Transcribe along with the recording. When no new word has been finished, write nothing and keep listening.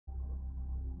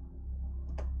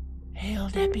Hail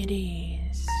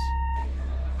deputies.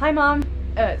 Hi, Mom.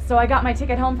 So I got my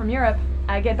ticket home from Europe.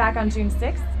 I get back on June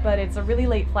 6th, but it's a really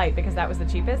late flight because that was the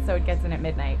cheapest, so it gets in at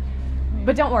midnight.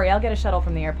 But don't worry, I'll get a shuttle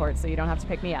from the airport so you don't have to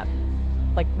pick me up.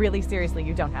 Like, really seriously,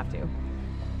 you don't have to.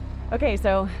 Okay,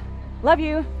 so, love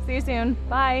you. See you soon.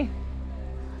 Bye.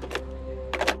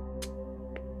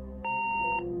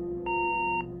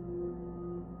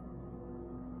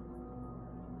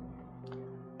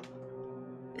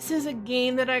 This is a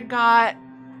game that I got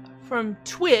from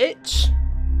Twitch.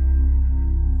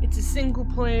 It's a single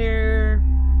player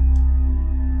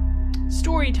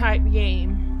story type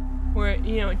game where,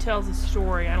 you know, it tells a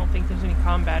story. I don't think there's any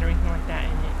combat or anything like that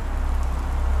in it.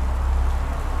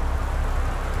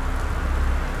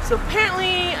 So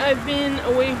apparently I've been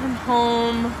away from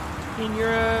home in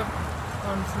Europe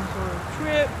on some sort of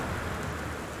trip.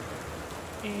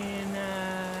 And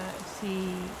let's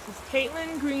see, this is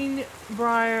Caitlin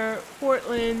Greenbrier,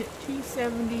 Portland,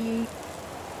 270,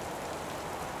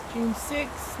 June 6,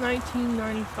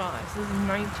 1995. So this is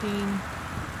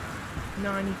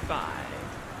 1995.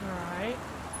 Alright.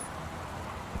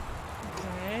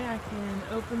 Okay, I can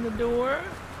open the door.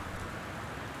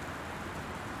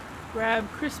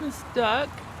 Grab Christmas duck.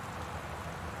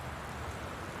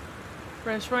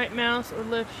 Press right mouse or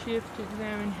left shift to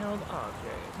examine held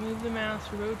object. Move the mouse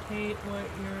to rotate what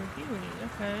you're viewing.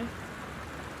 Okay.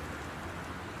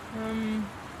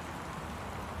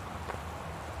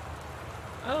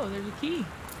 Oh, there's a key.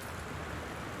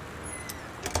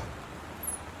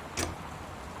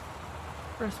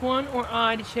 Press 1 or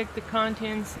I to check the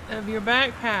contents of your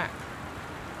backpack.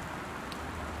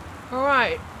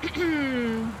 Alright.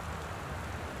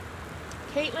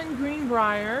 Caitlin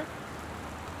Greenbrier.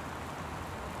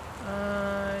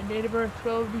 Date of birth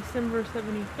 12 December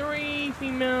 73.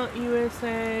 Female,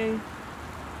 USA.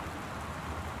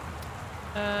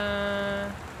 I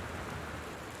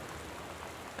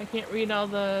can't read all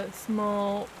the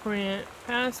small print.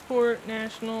 Passport,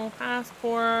 national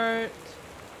passport.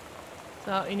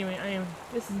 So anyway,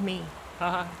 this is me.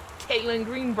 Caitlin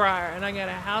Greenbrier, and I got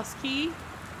a house key.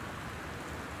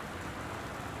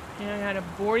 And I got a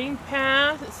boarding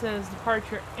pass. It says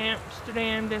departure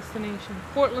Amsterdam, destination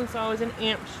Portland, so I was in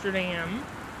Amsterdam.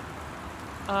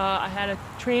 I had a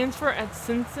transfer at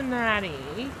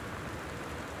Cincinnati.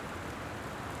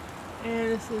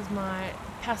 And this is my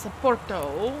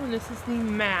passaporto, and this is the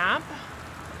map.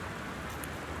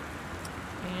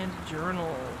 And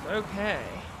journals. Okay.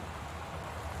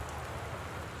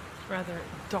 It's rather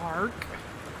dark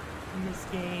in this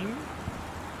game.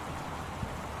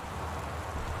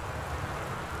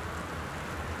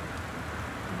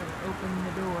 Open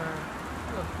the door.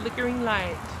 Oh, a flickering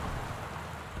light.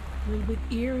 A little bit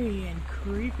eerie and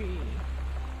creepy.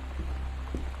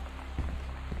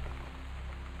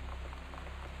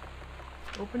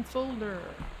 Open folder.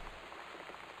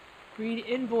 Read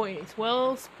invoice.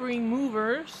 Wellspring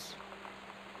Movers.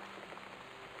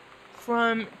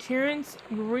 From Terrence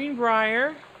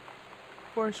Greenbrier,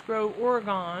 Forest Grove,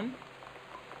 Oregon.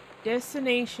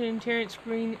 Destination Terrence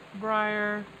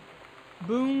Greenbrier,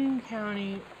 Boone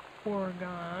County,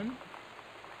 Oregon,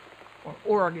 or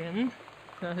Oregon.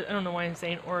 I don't know why I'm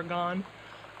saying Oregon.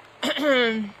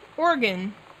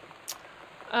 Oregon.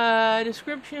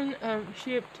 Description of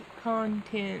shipped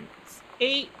contents: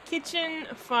 8 kitchen,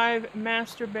 5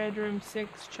 master bedroom,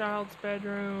 6 child's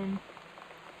bedroom,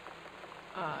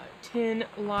 10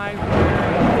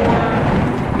 library,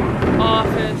 4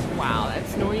 office. Wow,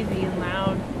 that's noisy and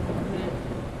loud.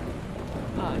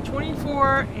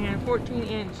 24 and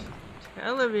 14-inch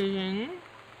television.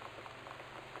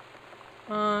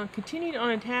 Continued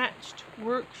on attached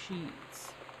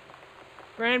worksheets.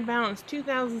 Grand balance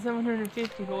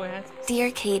 2,750. Boy, that's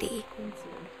Dear Katie,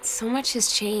 expensive. so much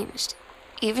has changed,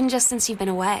 even just since you've been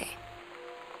away.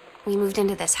 We moved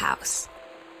into this house.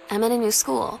 I'm at a new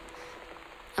school,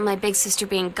 and my big sister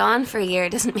being gone for a year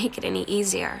doesn't make it any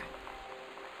easier.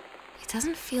 It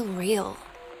doesn't feel real,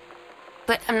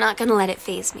 but I'm not gonna let it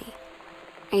faze me.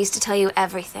 I used to tell you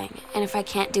everything, and if I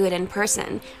can't do it in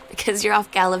person, because you're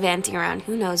off gallivanting around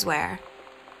who knows where,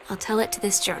 I'll tell it to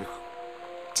this journal,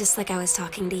 just like I was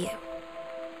talking to you.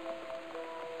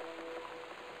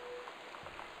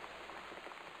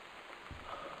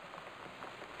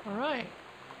 Alright.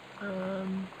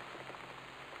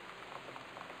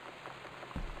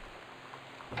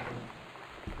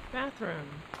 Bathroom.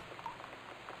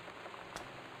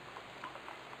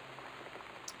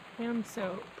 Hand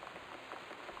soap.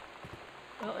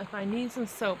 Well, if I need some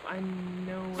soap, I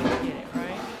know where to get it,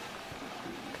 right?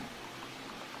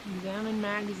 Examine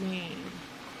magazine.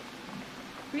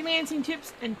 Freelancing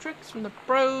tips and tricks from the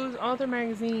pros. Author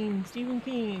magazine. Stephen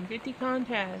King. 50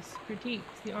 contests.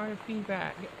 Critiques. The art of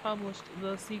feedback. Get published.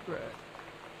 The secret.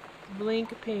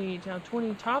 Blank page. How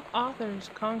 20 top authors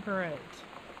conquer it.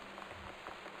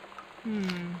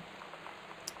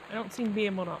 I don't seem to be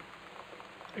able to.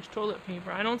 There's toilet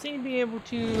paper. I don't seem to be able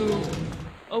to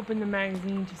open the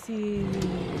magazine to see the.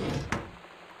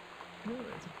 Oh,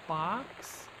 there's a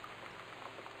box.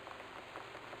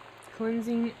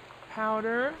 Cleansing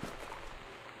powder.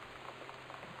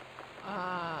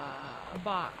 A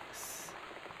box.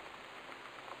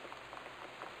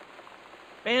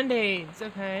 Band-aids,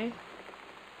 okay.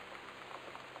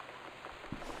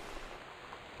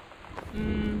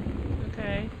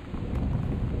 Okay.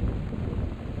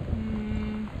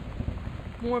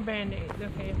 More band-aids.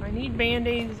 Okay, if I need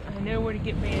band-aids, I know where to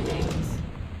get band-aids.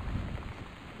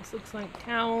 This looks like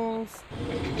towels.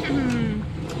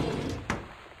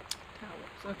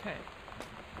 Towels, okay.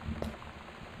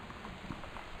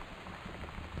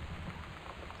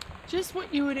 Just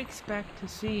what you would expect to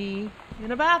see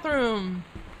in a bathroom.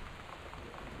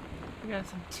 We got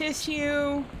some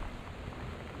tissue.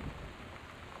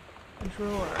 A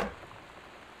drawer.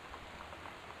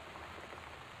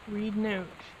 Read note.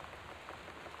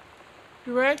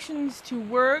 Directions to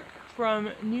work from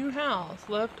new house.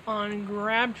 Left on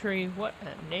Crabtree. What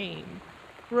a name.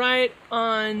 Right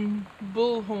on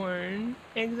Bullhorn.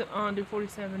 Exit onto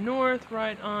 47 North.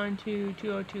 Right onto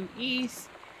 202 East.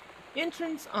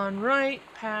 Entrance on right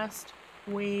past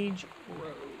Wage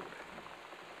Road.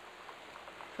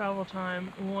 Travel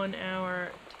time 1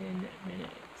 hour 10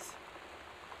 minutes.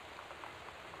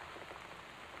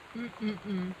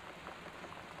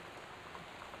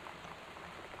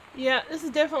 Yeah, this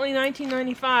is definitely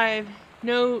 1995.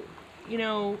 No, you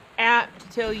know, app to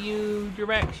tell you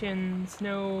directions.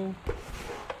 No,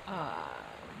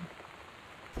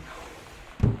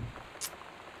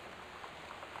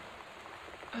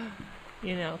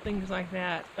 you know, things like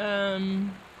that. Yeah.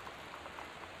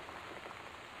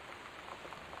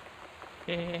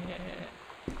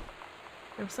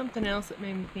 There was something else that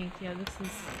made me think, yeah, this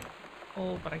is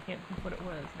old, but I can't think what it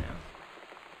was now.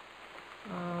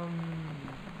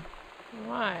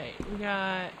 Right, we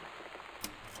got...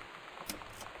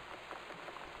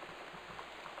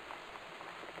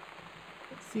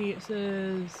 Let's see, it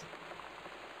says...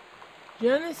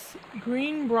 Janice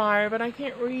Greenbrier, but I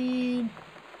can't read...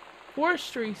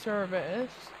 Forestry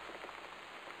Service.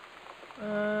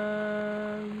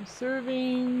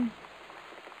 Serving...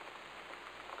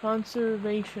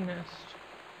 Conservationist.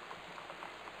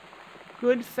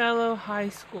 Goodfellow High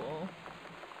School.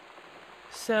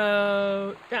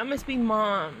 So that must be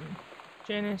Mom,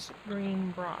 Janice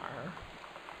Greenbrier.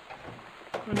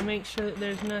 I want to make sure that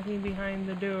there's nothing behind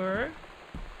the door.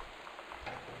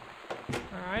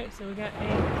 Alright, so we got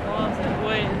a closet.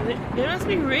 Boy, they must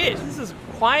be rich. This is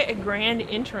quite a grand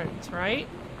entrance, right?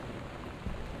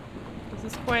 This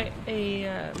is quite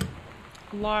a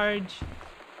large,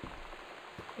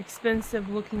 expensive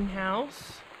looking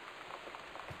house.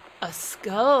 A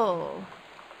skull.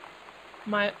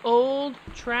 My old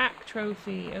track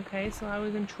trophy. Okay, so I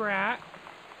was in track.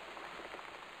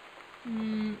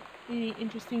 Any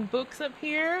interesting books up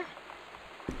here?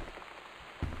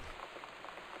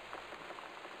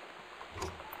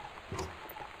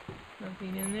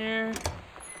 Nothing in there.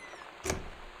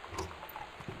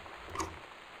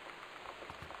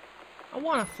 I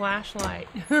want a flashlight.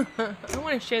 I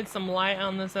want to shed some light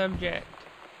on the subject.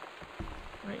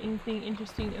 Alright, anything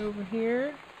interesting over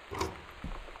here?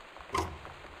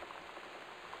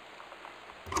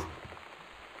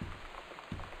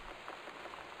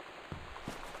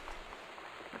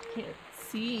 Can't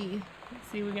see. Let's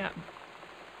see, we got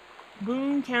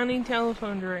Boone County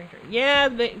Telephone Directory. Yeah,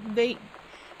 they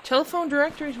telephone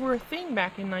directories were a thing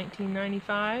back in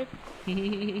 1995.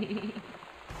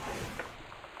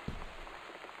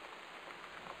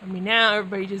 I mean, now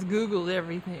everybody just Googles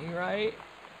everything, right?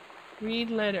 Read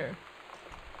letter.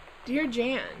 Dear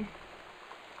Jan.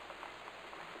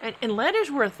 And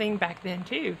letters were a thing back then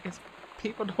too, because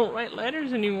people don't write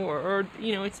letters anymore, or,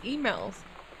 you know, it's emails.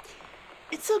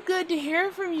 It's so good to hear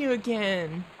from you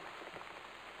again.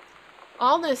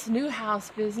 All this new house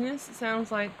business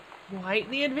sounds like quite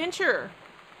the adventure.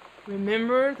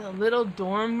 Remember the little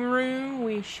dorm room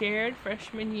we shared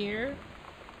freshman year?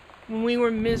 When we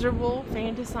were miserable,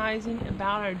 fantasizing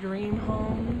about our dream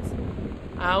homes?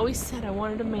 I always said I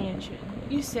wanted a mansion.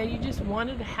 You said you just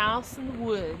wanted a house in the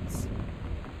woods.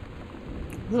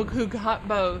 Look who got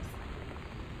both.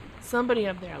 Somebody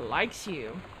up there likes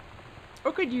you.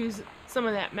 Or could use some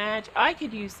of that magic. I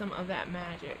could use some of that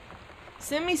magic.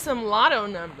 Send me some lotto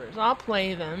numbers. I'll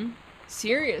play them.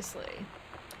 Seriously.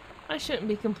 I shouldn't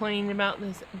be complaining about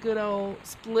this good old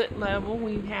split level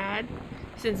we've had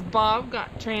since Bob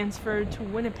got transferred to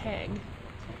Winnipeg.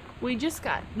 We just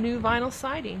got new vinyl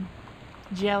siding.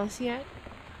 Jealous yet?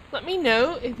 Let me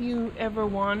know if you ever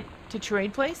want to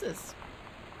trade places.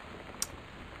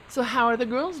 So how are the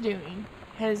girls doing?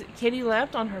 Has Kitty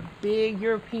left on her big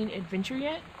European adventure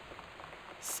yet?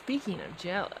 Speaking of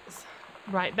jealous.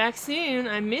 Right back soon.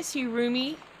 I miss you,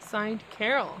 roomie. Signed,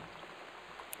 Carol.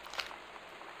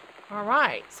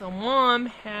 Alright, so Mom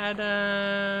had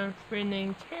a friend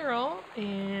named Carol,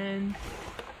 and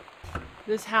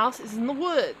this house is in the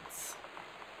woods.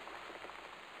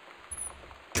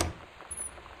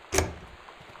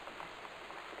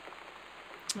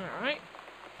 Alright.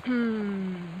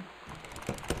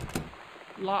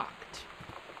 Locked.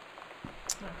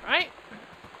 Alright.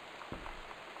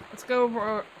 Let's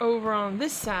go over on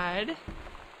this side.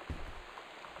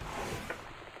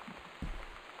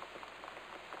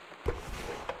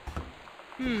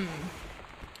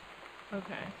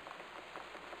 Okay.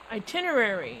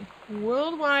 Itinerary.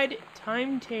 Worldwide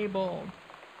timetable.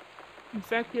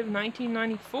 Effective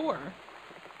 1994.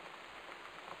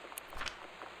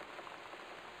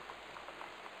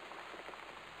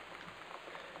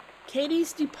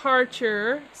 Katie's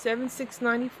departure,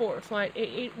 7/6/94. Flight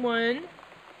 881,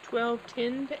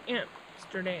 12:10 to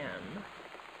Amsterdam.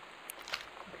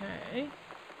 Okay.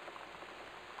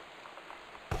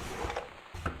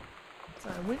 So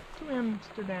I went to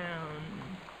Amsterdam.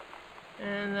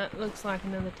 And that looks like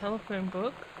another telephone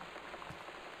book.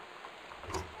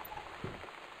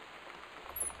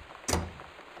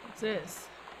 What's this?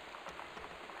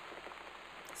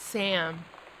 Sam.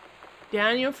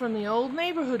 Daniel from the old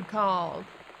neighborhood called.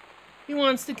 He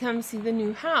wants to come see the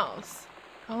new house.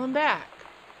 Call him back.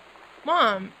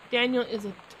 Mom, Daniel is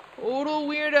a total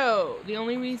weirdo. The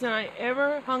only reason I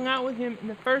ever hung out with him in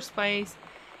the first place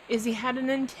is he had a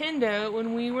Nintendo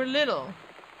when we were little.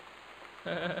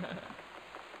 Yeah,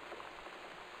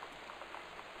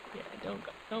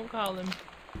 don't call him.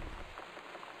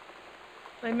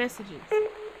 My messages.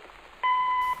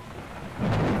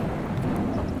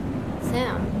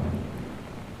 Sam.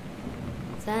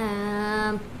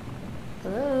 Sam.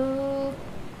 Hello.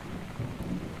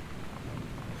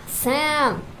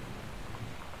 Sam.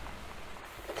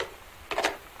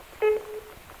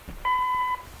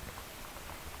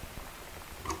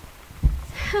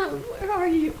 Sam, where are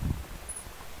you?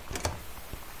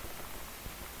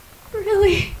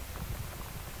 Really?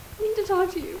 I need to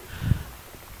talk to you.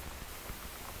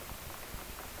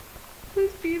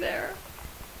 Please be there.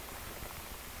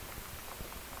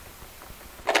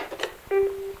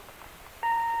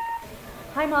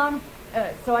 Hi, Mom.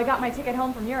 So I got my ticket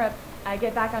home from Europe. I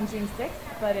get back on June 6th,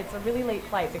 but it's a really late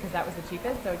flight because that was the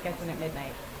cheapest, so it gets in at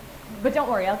midnight. But don't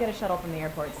worry, I'll get a shuttle from the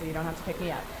airport so you don't have to pick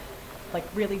me up. Like,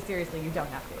 really seriously, you don't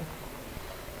have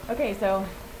to. Okay, so,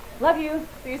 love you.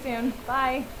 See you soon.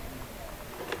 Bye.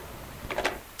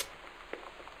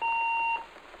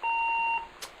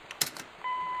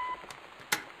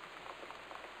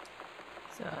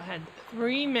 So I had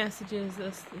 3 messages.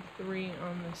 That's the 3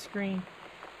 on the screen.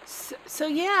 So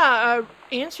yeah,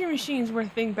 answering machines were a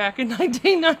thing back in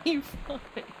 1995.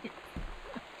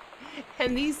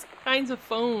 And these kinds of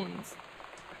phones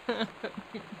that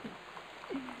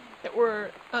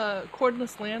were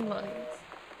cordless landlines.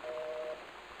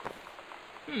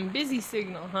 Busy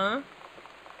signal, huh?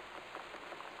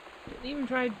 Didn't even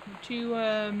try to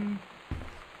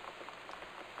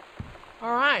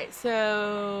Alright,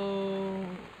 so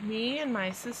me and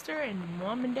my sister and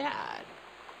Mom and Dad.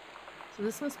 So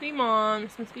this must be Mom,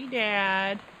 this must be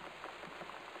Dad.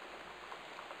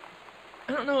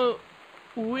 I don't know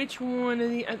which one of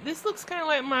the... this looks kind of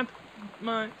like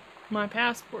my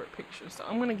passport picture, so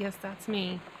I'm gonna guess that's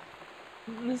me.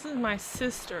 This is my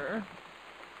sister.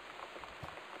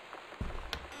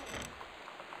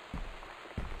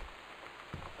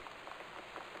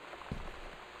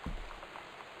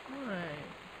 Alright.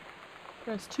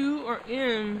 Press 2 or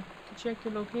M to check the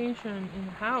location in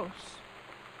the house.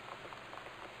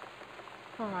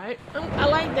 Alright, I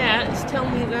like that. It's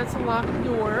telling me that's a locked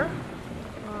door.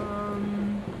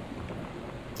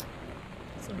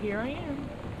 So here I am.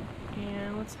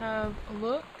 And let's have a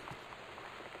look.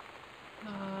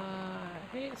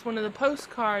 Hey, it's one of the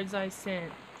postcards I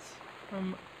sent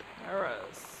from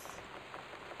Paris.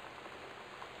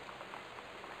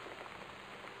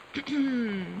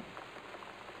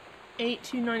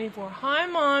 8294. Hi,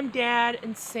 Mom, Dad,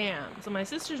 and Sam. So my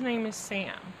sister's name is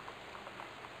Sam.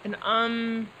 And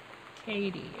I'm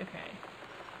Katie. Okay.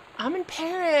 I'm in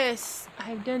Paris.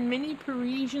 I've done many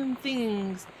Parisian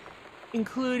things,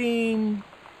 including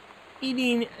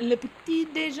eating le petit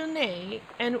déjeuner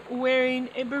and wearing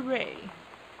a beret.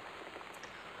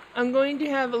 I'm going to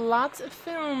have lots of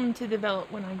film to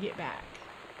develop when I get back.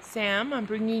 Sam, I'm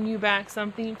bringing you back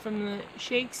something from the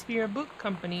Shakespeare Book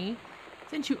Company,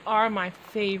 since you are my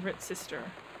favorite sister.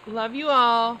 Love you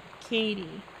all,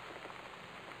 Katie.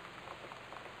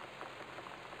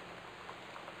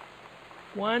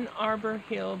 One Arbor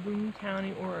Hill, Boone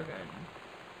County, Oregon.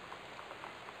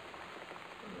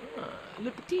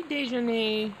 Le petit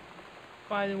déjeuner,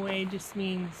 by the way, just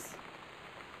means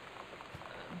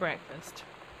breakfast.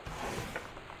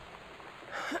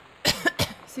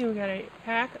 See, we got a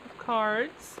pack of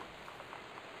cards.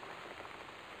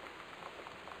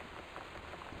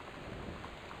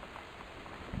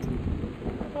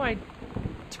 How do I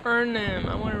turn them?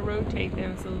 I want to rotate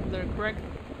them so that they're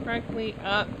correctly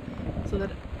up so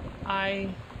that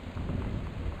I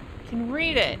can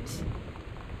read it.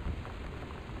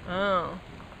 Oh,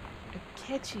 a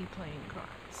catchy playing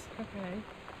cards. Okay.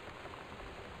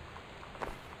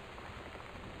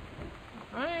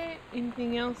 Alright,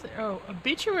 anything else? Oh,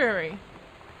 obituary.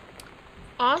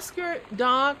 Oscar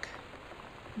Doc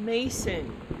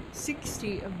Mason,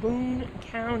 60, of Boone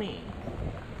County.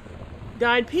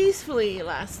 Died peacefully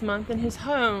last month in his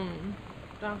home.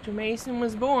 Dr. Mason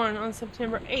was born on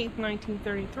September 8,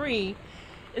 1933,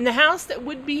 in the house that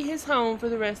would be his home for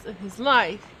the rest of his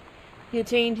life. He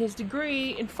attained his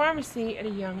degree in pharmacy at a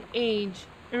young age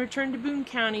and returned to Boone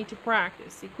County to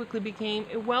practice. He quickly became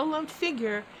a well-loved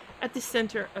figure at the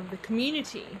center of the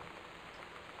community.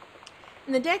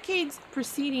 In the decades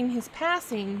preceding his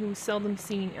passing, he was seldom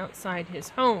seen outside his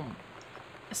home.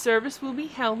 A service will be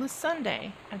held this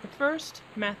Sunday at the First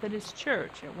Methodist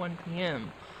Church at 1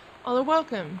 p.m. All are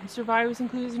welcome. His survivors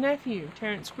include his nephew,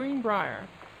 Terrence Greenbrier,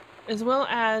 as well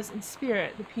as, in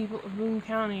spirit, the people of Boone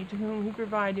County to whom he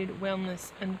provided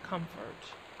wellness and comfort.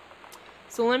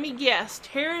 So let me guess,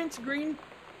 Terrence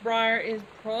Greenbrier is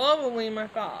probably my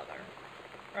father.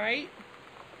 Right?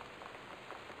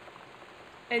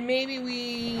 And maybe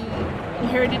we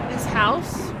inherited this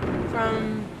house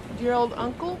from dear old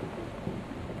uncle.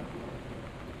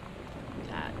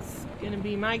 That's gonna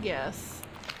be my guess.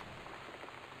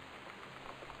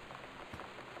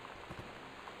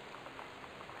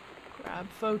 Grab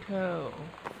photo.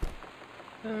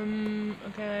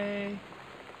 Okay.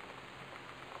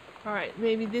 Alright,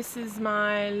 maybe this is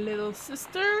my little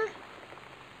sister.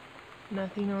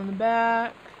 Nothing on the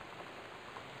back.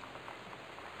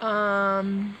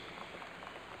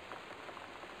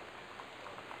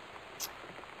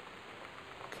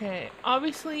 Okay,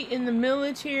 obviously in the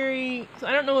military, so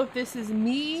I don't know if this is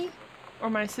me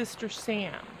or my sister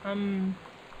Sam. I'm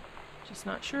just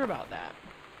not sure about that.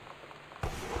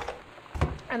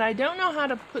 And I don't know how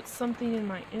to put something in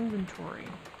my inventory.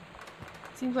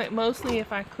 Seems like mostly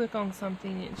if I click on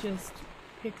something, it just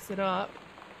picks it up,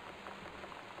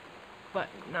 but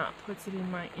not puts it in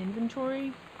my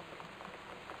inventory.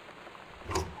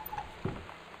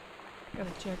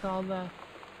 Gotta check all the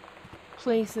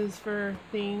places for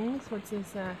things. What's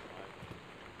this?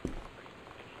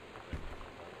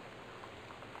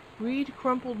 Read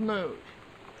crumpled note.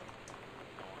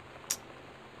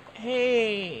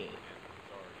 Hey,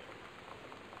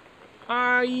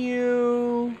 are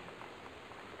you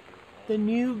the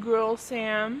new girl,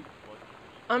 Sam?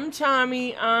 I'm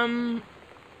Tommy. I'm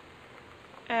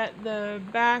at the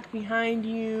back behind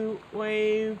you.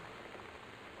 Wave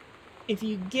if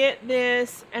you get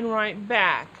this and write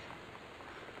back.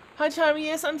 Hi Tommy,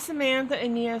 yes I'm Samantha,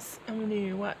 and yes I'm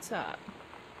new. What's up?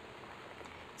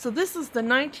 So this is the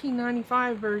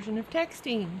 1995 version of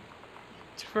texting.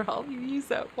 For all of you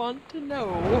that want to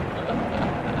know.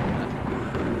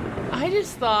 I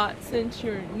just thought since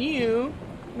you're new,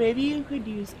 maybe you could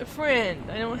use a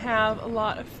friend. I don't have a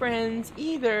lot of friends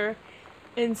either,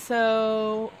 and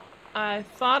so I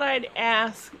thought I'd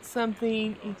ask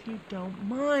something if you don't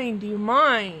mind. Do you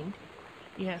mind?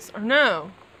 Yes or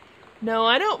no? No,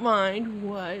 I don't mind.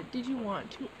 What did you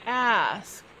want to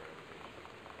ask?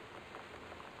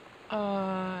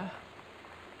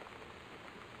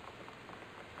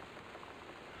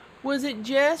 Was it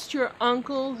just your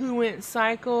uncle who went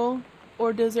psycho,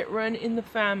 or does it run in the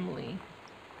family?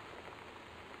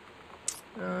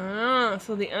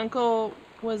 So the uncle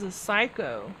was a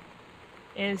psycho.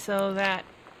 And so that,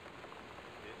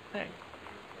 did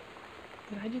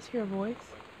I just hear a voice?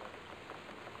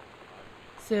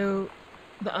 So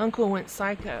the uncle went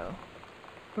psycho.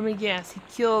 Let me guess, he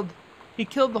killed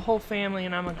the whole family,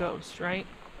 and I'm a ghost, right?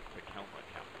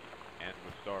 And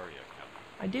Wistaria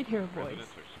County. I did hear a voice.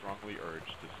 Residents are strongly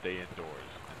urged to stay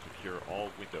indoors and secure all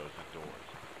windows and doors.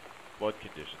 Flood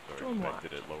conditions are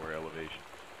expected at lower elevations.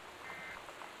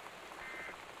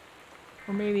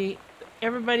 Or maybe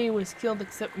everybody was killed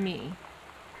except me.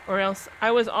 Or else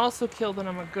I was also killed and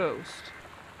I'm a ghost.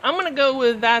 I'm gonna go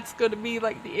with that's gonna be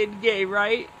like the end game,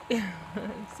 right?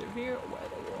 Severe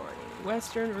weather warning.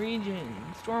 Western region.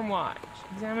 Storm watch.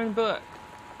 Examine book.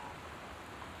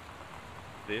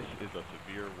 This is a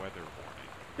severe weather warning.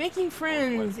 Making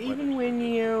friends Northwest even Weather when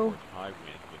Service you... reports high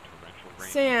winds with torrential rain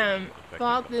Sam conditions affecting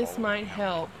thought the this following might counties.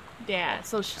 help Dad.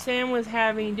 So Sam was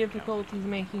having difficulties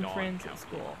making friends at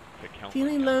school.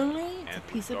 Feeling lonely? It's a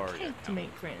piece of cake to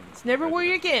make friends. Never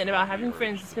worry again about having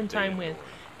friends to spend time with.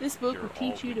 This book will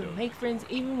teach you to make friends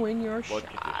even when you're shy.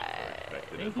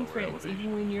 Making friends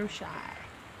even when you're shy.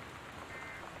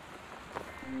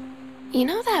 You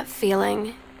know that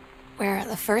feeling where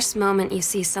the first moment you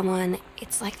see someone,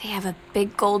 it's like they have a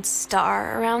big gold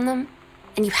star around them,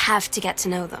 and you have to get to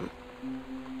know them?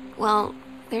 Well,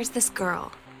 there's this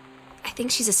girl. I think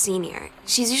she's a senior.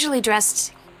 She's usually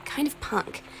dressed kind of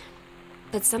punk,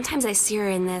 but sometimes I see her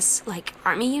in this, like,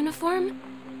 army uniform,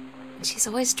 and she's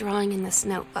always drawing in this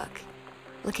notebook,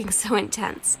 looking so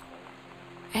intense.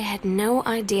 I had no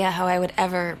idea how I would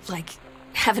ever, like,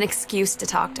 have an excuse to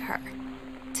talk to her.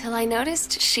 Till I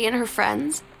noticed she and her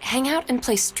friends hang out and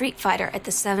play Street Fighter at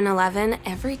the 7-Eleven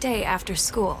every day after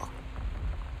school.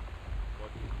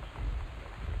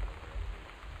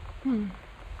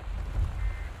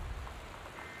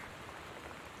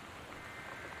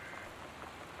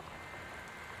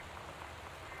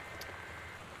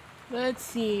 Let's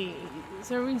see.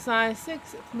 Serving size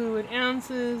 6 fluid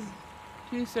ounces.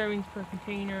 2 servings per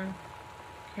container.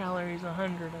 Calories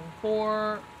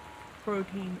 104.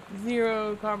 Protein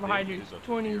 0. Carbohydrates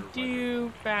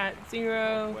 22. Fat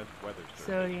 0.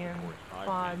 Sodium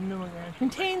 5 milligrams.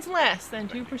 Contains less than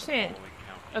 2%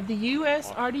 of the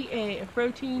U.S. RDA of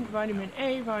protein, vitamin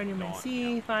A, vitamin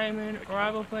C, thiamine,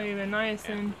 riboflavin,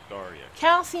 niacin,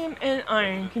 calcium, and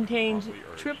iron. Contains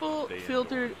triple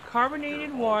filtered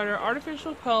carbonated water,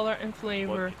 artificial color and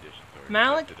flavor,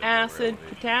 malic acid,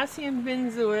 potassium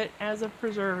benzoate as a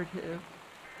preservative.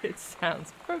 It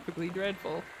sounds perfectly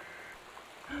dreadful.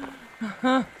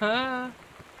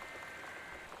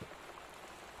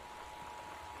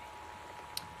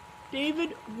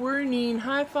 David Wernine,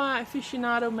 Hi-Fi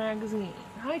Aficionado Magazine.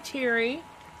 Hi, Terry.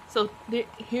 So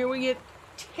here we get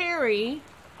Terry,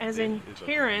 as in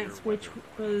Terrence, which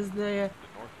was the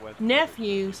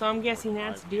nephew, so I'm guessing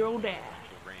that's dear old dad.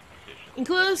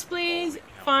 Enclosed, please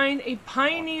find a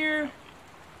Pioneer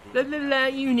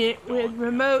unit with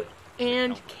remote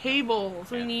and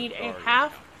cables. We need a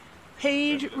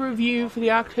half-page review for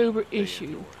the October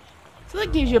issue. So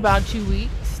that gives you about 2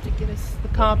 weeks to get us the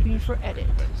copy for edit.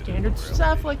 Standard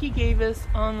stuff like he gave us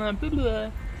on the blah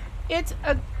blah. It's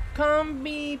a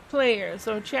combi player,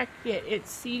 so check it. It's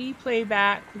CD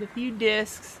playback with a few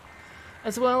discs,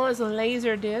 as well as a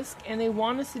laser disc, and they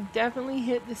want us to definitely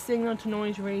hit the signal to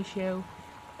noise ratio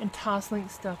and toslink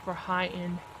stuff for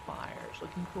high-end buyers.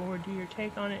 Looking forward to your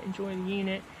take on it. Enjoy the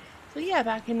unit. So yeah,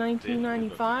 back in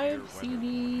 1995,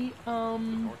 CD,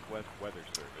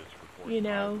 you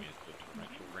know,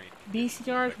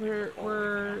 VCRs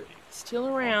were still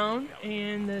around,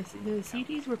 and the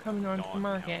CDs were coming onto the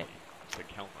market.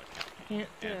 Can't,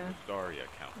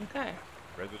 okay.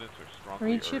 Residents are strongly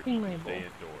Read shipping urged to label. stay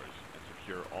indoors and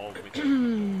secure all windows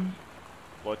and doors.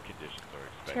 Flood conditions are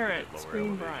expected Terrence, at lower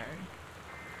Greenbrier.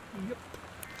 elevations. Yep.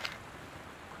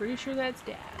 Pretty sure that's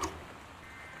Dad.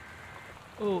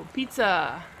 Oh,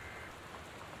 pizza.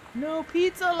 No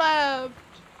pizza left.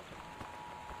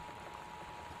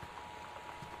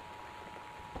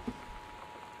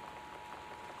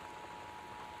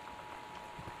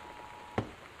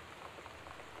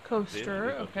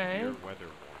 Coaster, okay.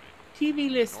 TV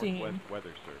listing.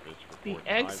 The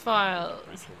X-Files.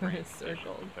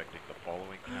 Circled.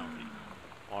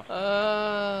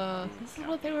 This is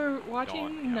what they were watching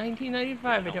in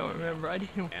 1995. I don't remember. I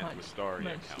didn't watch much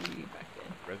TV back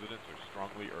then. Residents are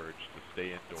strongly urged to stay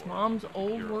indoors. It's Mom's and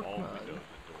old secure work all mug. windows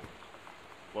and doors.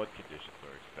 Flood conditions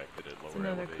are expected at lower It's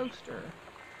another elevations. coaster.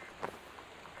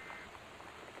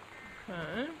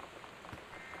 Okay.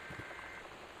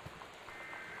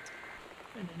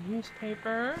 And a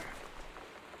newspaper.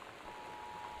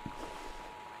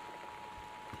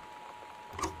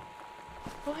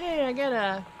 Oh hey, I got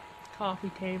a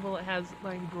coffee table. It has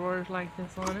like drawers like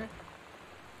this on it.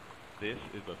 This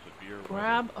is a severe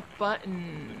Grab weather a warning. The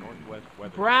button. Northwest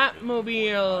Weather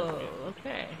Bratmobile. Service reports high winds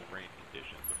Okay. with rain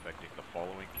conditions affecting the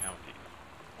following counties: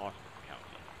 Austin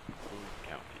County, Boone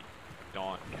County,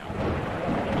 Dawn County,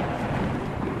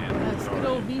 and That's good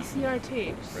old Stark VCR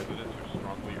tapes. Residents are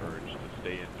strongly urged to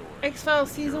stay indoors. X-Files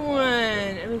Secure Season all 1,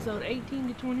 windows. episode 18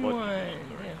 to 21. Flood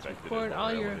conditions are Yes, expected at record all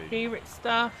lower your elevations. favorite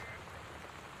stuff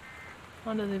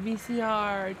onto the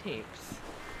VCR tapes.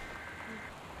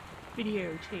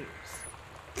 Video tapes.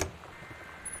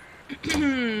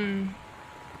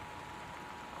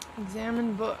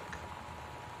 Examine book.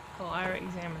 Oh, I already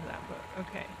examined that book.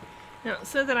 Okay. Now, it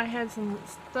said that I had some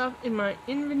stuff in my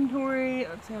inventory.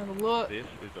 Let's have a look. This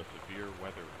is a severe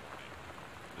weather warning.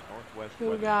 The Northwest So we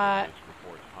Weather got, Service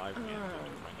reports high winds and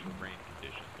torrential rain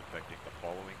conditions affecting the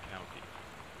following counties: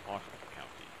 Austin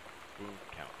County, Boone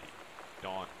County,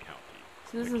 Dawn County,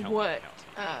 so this is McKelvey what County,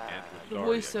 and the Wistaria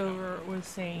voiceover County. was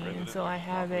saying, and Residents so I are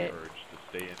have strongly it urged to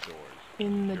stay indoors,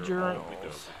 in the secure all windows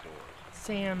journals. and doors.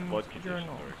 Sam's Flood conditions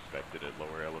journal. are expected at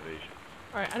lower elevations.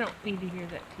 Alright, I don't need to hear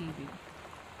that TV. Keep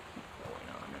going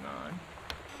on and on.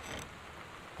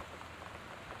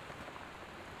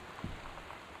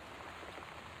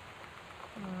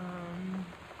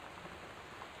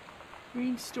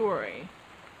 Read story.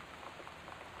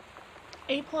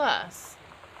 A+.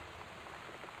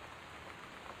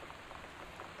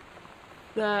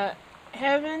 The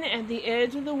Heaven at the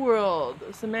Edge of the World.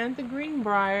 Samantha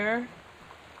Greenbrier.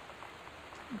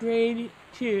 Grade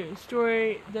 2.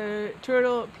 Story The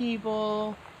Turtle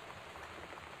People.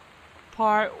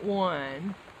 Part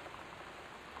 1.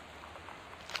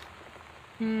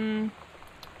 I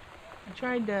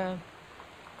tried to...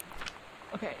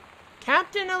 Okay.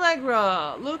 Captain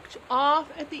Allegra looked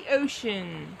off at the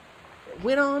ocean. It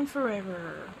went on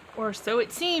forever. Or so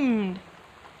it seemed.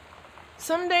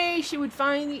 Someday she would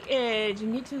find the edge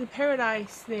and get to the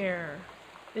paradise there.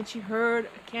 Then she heard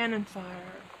a cannon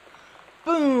fire.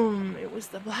 Boom! It was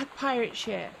the black pirate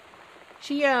ship.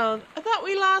 She yelled, "I thought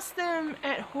we lost them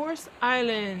at Horse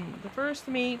Island." The first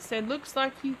mate said, "Looks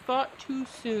like you thought too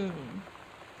soon."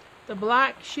 The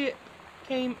black ship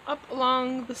came up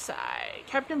along the side.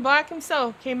 Captain Black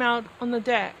himself came out on the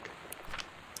deck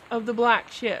of the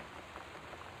black ship.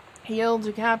 He yelled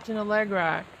to Captain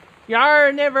Allegra,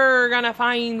 "You're never gonna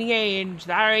find the edge.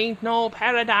 There ain't no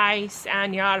paradise,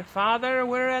 and your father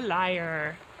were a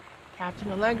liar."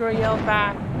 Captain Allegra yelled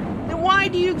back, "Then why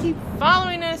do you keep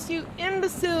following us, you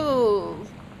imbeciles?"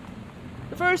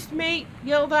 The first mate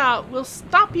yelled out, "We'll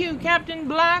stop you, Captain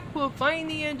Black. We'll find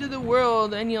the edge of the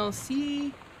world, and you'll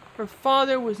see her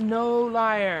father was no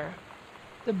liar."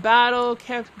 The battle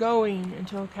kept going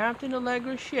until Captain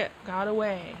Allegra's ship got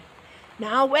away.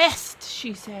 "Now west,"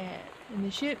 she said, and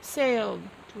the ship sailed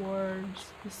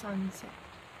towards the sunset.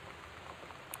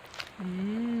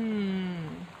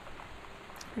 And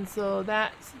so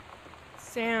that's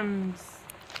Sam's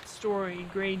story,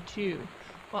 grade 2.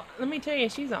 Well, let me tell you,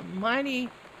 she's a mighty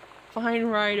fine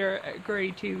writer at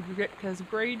grade 2, because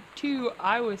grade 2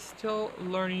 I was still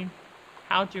learning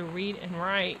how to read and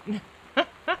write.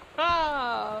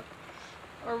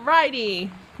 Alrighty.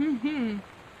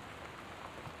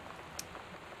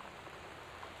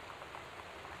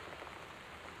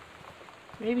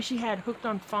 Maybe she had hooked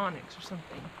on phonics or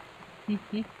something.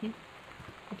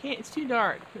 Okay, it's too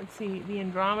dark. Let's see. The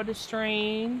Andromeda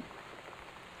Strain.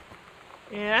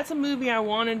 Yeah, that's a movie I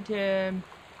wanted to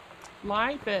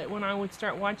like, but when I would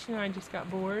start watching it, I just got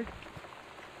bored.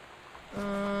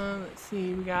 Let's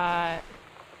see. We got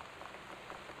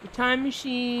The Time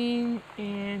Machine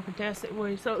and Fantastic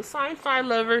Voyage. So, sci-fi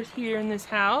lovers here in this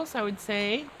house, I would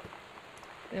say.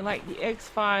 They like the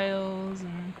X-Files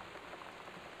and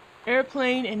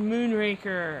Airplane and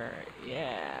Moonraker.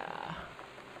 Yeah.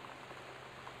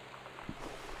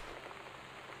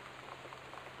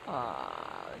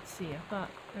 Let's see. I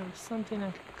thought there was something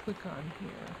I could click on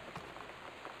here.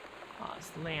 Oh, it's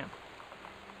the lamp.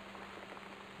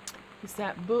 It's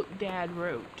that book Dad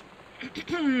wrote.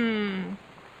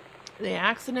 The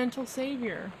Accidental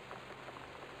Savior.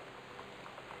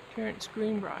 Terence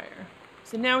Greenbrier.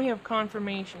 So now we have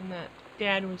confirmation that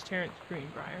Dad was Terence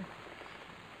Greenbrier.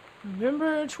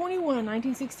 November 21,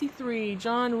 1963,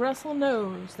 John Russell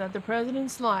knows that the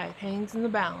president's life hangs in the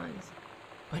balance.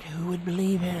 But who would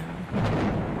believe him?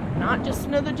 Not just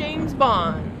another James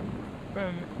Bond,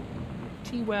 from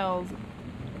T. Wells,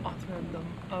 author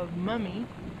of Mummy.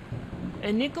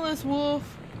 And Nicholas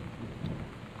Wolfe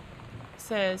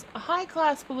says, a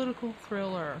high-class political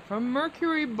thriller from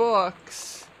Mercury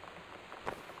Books.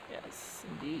 Yes,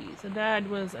 indeed. So Dad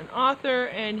was an author,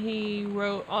 and he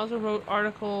also wrote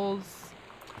articles,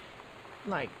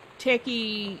 like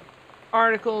techie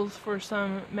articles for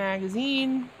some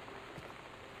magazine.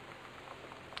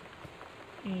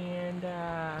 And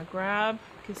grab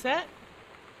cassette,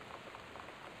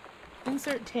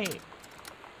 insert tape.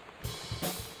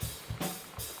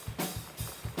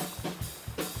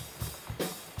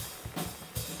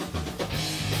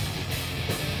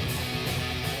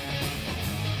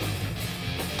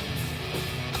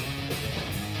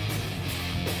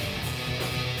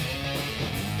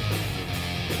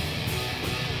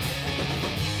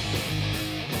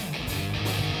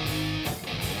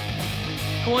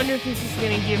 wonder if this is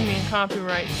gonna give me a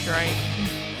copyright strike.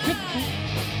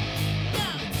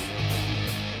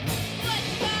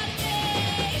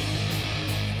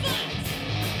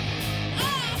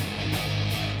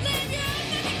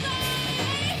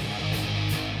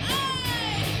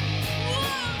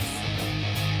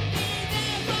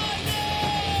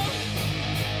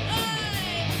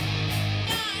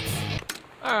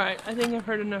 Alright, I think I've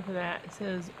heard enough of that. It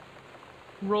says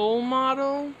role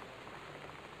model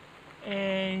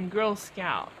and Girl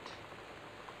Scout.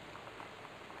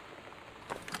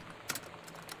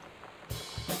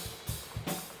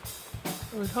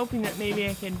 I was hoping that maybe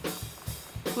I could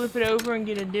flip it over and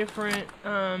get a different,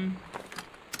 no,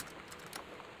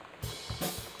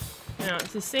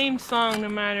 it's the same song no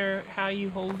matter how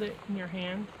you hold it in your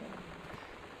hand.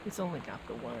 It's only got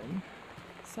the one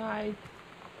side.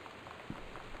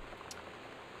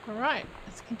 Alright,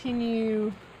 let's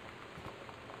continue.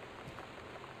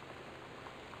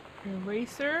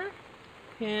 Eraser,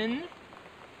 pin,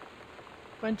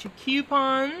 bunch of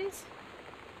coupons,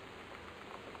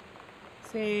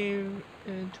 save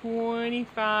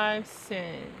 25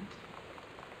 cents.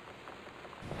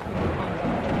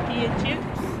 Tortilla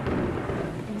chips,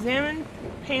 examine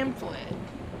pamphlet.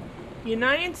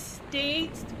 United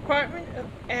States Department of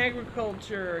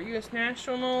Agriculture, U.S.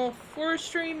 National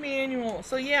Forestry Manual.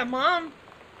 So yeah, Mom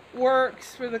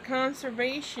works for the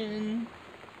conservation,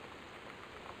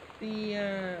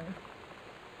 the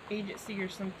agency or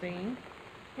something.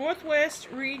 Northwest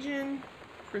Region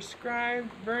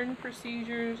Prescribed Burn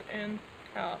Procedures and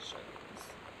Cautions.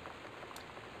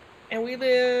 And we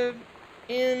live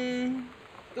in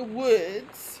the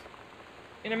woods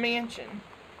in a mansion.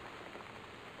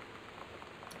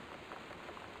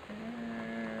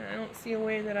 I don't see a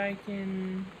way that I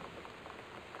can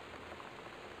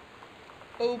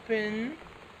open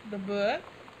the book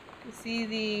to see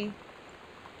the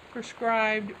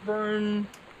prescribed burn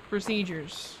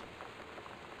procedures.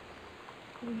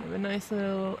 We have a nice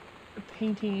little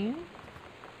painting.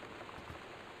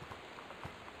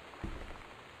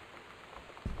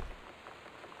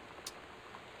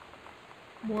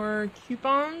 More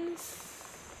coupons.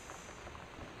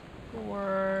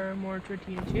 For more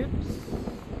tortilla chips.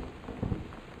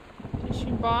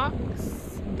 Tissue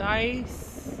box.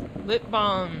 Dice. Lip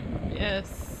balm.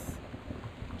 Yes.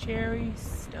 Cherry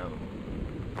stone.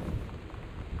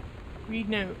 Read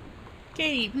note.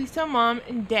 Katie, please tell Mom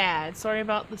and Dad. Sorry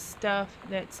about the stuff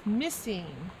that's missing.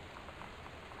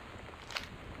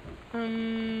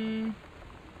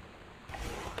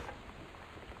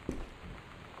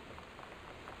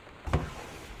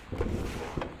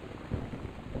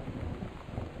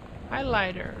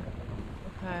 Highlighter.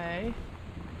 Okay.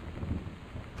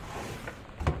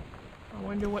 I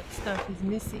wonder what stuff is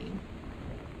missing.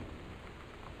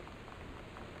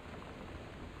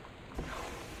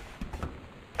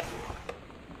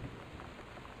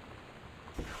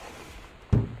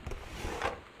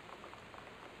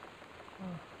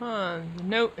 The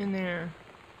note in there.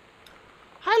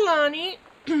 Hi, Lonnie.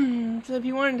 So if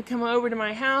you wanted to come over to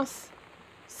my house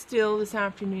still this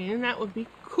afternoon, that would be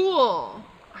cool.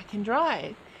 I can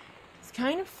drive. It's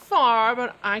kind of far,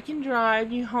 but I can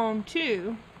drive you home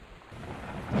too.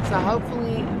 So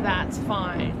hopefully that's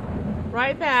fine.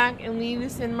 Right back and leave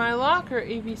this in my locker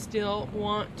if you still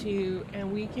want to,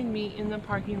 and we can meet in the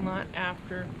parking lot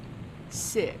after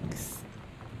 6.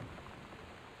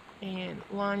 And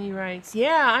Lonnie writes,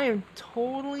 yeah, I am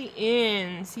totally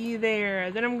in. See you there.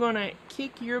 Then I'm gonna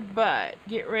kick your butt.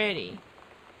 Get ready.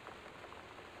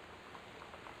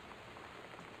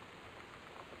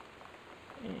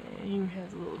 And he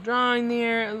has a little drawing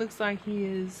there. It looks like he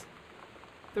is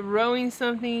throwing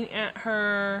something at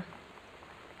her.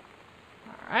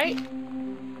 Alright.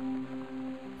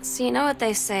 So you know what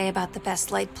they say about the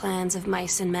best laid plans of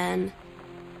mice and men?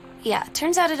 Yeah,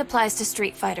 turns out it applies to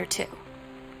Street Fighter too.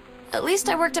 At least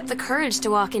I worked up the courage to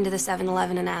walk into the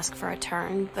 7-Eleven and ask for a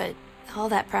turn, but all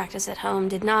that practice at home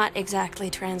did not exactly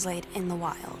translate in the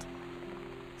wild.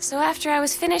 So after I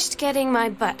was finished getting my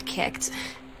butt kicked,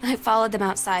 I followed them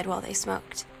outside while they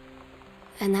smoked.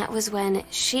 And that was when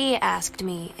she asked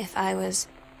me if I was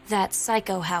that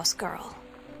psycho house girl.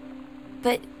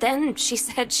 But then she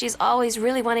said she's always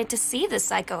really wanted to see the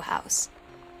psycho house.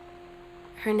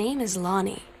 Her name is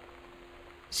Lonnie.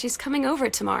 She's coming over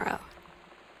tomorrow.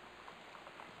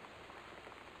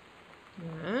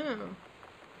 Oh.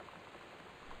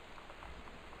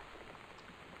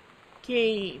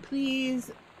 Katie,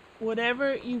 please,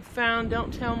 whatever you found,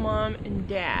 don't tell Mom and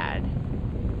Dad.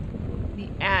 The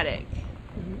attic.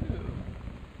 Ooh.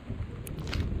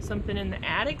 Something in the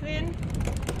attic then?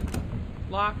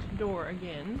 Locked door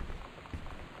again.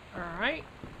 Alright.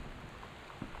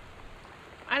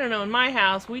 I don't know, in my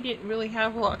house, we didn't really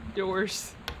have locked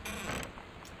doors.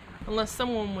 Unless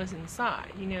someone was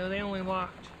inside. You know, they only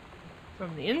locked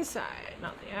from the inside,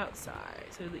 not the outside.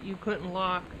 So that you couldn't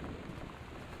lock...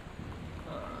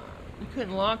 you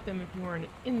couldn't lock them if you weren't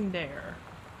in there.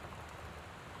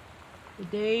 The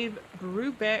Dave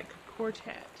Brubeck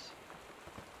Quartet.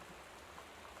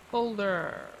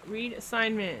 Folder. Read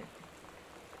assignment.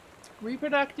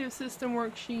 Reproductive System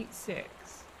Worksheet 6.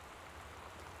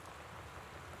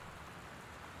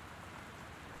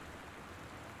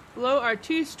 Below are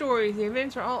 2 stories. The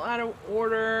events are all out of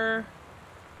order.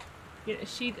 Get a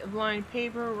sheet of lined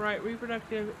paper. Write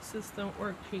Reproductive System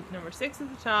Worksheet number 6 at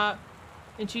the top.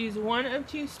 And choose one of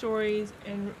 2 stories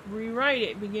and rewrite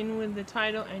it. Begin with the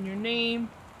title and your name.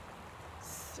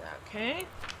 Okay.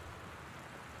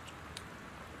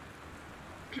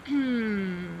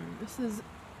 This is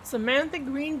Samantha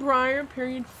Greenbrier,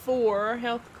 period 4,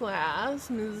 health class,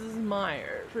 Mrs.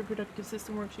 Myers, reproductive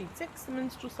system worksheet 6, the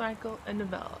menstrual cycle, and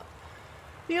novella.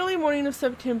 The early morning of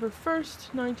September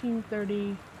 1st,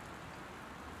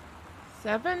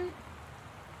 1937.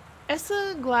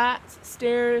 Essa Glatz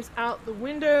stares out the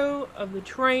window of the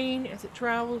train as it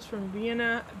travels from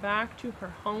Vienna back to her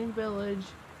home village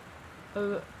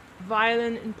of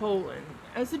Wielen in Poland.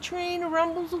 As the train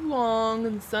rumbles along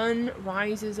and the sun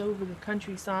rises over the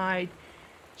countryside,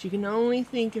 she can only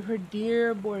think of her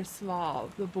dear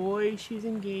Borislav, the boy she's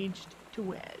engaged to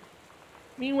wed.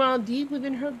 Meanwhile, deep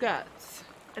within her guts,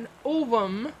 an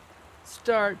ovum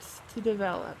starts to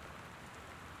develop.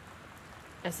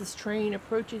 As this train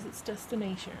approaches its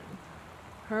destination,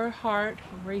 her heart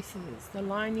races. The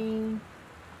lining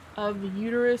of the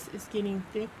uterus is getting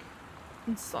thick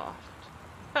and soft.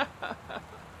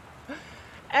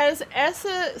 As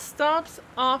Essa stops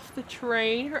off the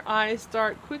train, her eyes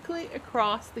dart quickly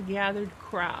across the gathered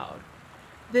crowd.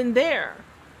 Then there,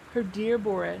 her dear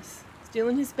Boris, still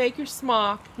in his baker's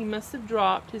smock. He must have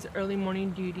dropped his early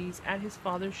morning duties at his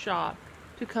father's shop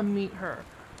to come meet her.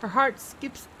 Her heart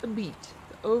skips a beat.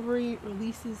 The ovary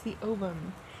releases the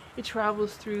ovum. It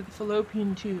travels through the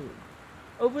fallopian tube.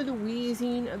 Over the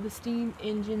wheezing of the steam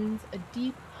engines, a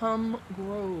deep hum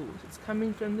grows. It's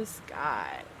coming from the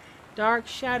sky. Dark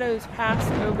shadows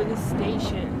pass over the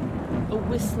station. A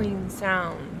whistling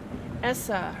sound.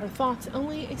 Essa, her thoughts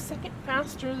only a second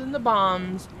faster than the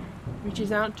bombs,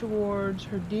 reaches out towards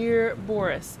her dear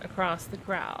Boris across the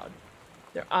crowd.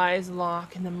 Their eyes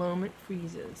lock and the moment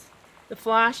freezes. The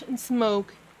flash and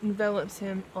smoke envelops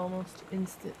him almost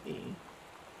instantly.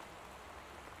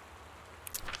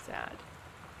 Sad.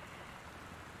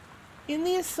 In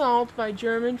the assault by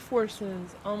German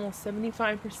forces, almost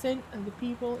 75% of the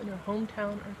people in her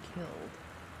hometown are killed.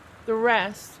 The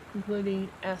rest, including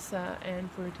Essa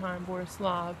and for a time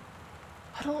Borislav,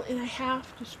 huddle in a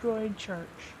half-destroyed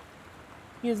church.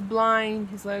 He is blind,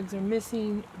 his legs are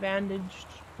missing, bandaged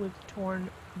with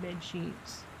torn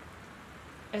bedsheets.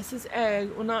 Essa's egg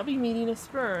will not be meeting a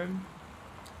sperm.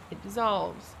 It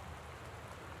dissolves.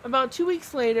 About 2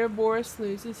 weeks later, Boris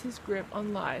loses his grip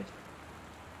on life.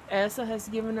 Essa has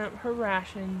given up her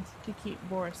rations to keep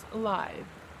Boris alive.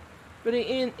 But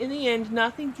in the end,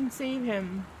 nothing can save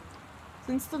him.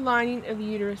 Since the lining of the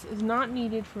uterus is not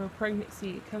needed for a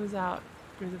pregnancy, it comes out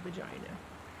through the vagina.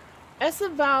 Essa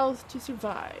vows to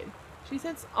survive. She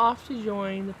sets off to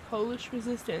join the Polish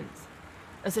resistance.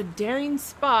 As a daring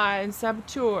spy and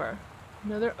saboteur,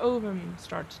 another ovum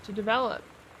starts to develop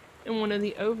in one of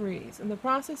the ovaries, and the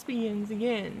process begins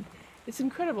again. It's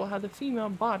incredible how the female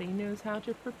body knows how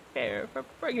to prepare for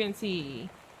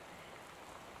pregnancy.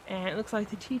 And it looks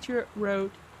like the teacher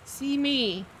wrote, "See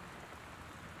me."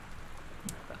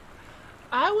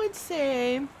 I would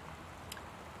say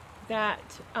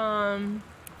that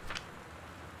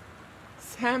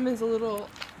Sam is a little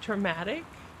traumatic,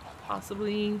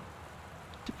 possibly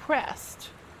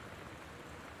depressed.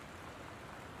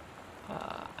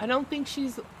 I don't think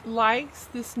she likes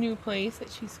this new place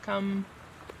that she's come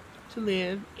to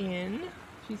live in.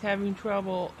 She's having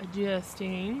trouble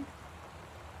adjusting.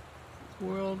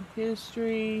 World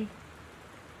history.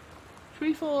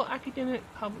 Treeful Academic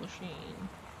Publishing.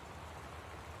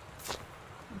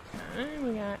 Okay,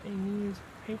 we got a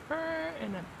newspaper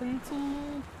and a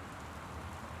pencil.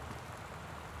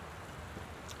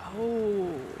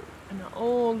 Oh, an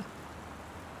old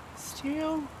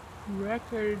steel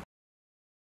record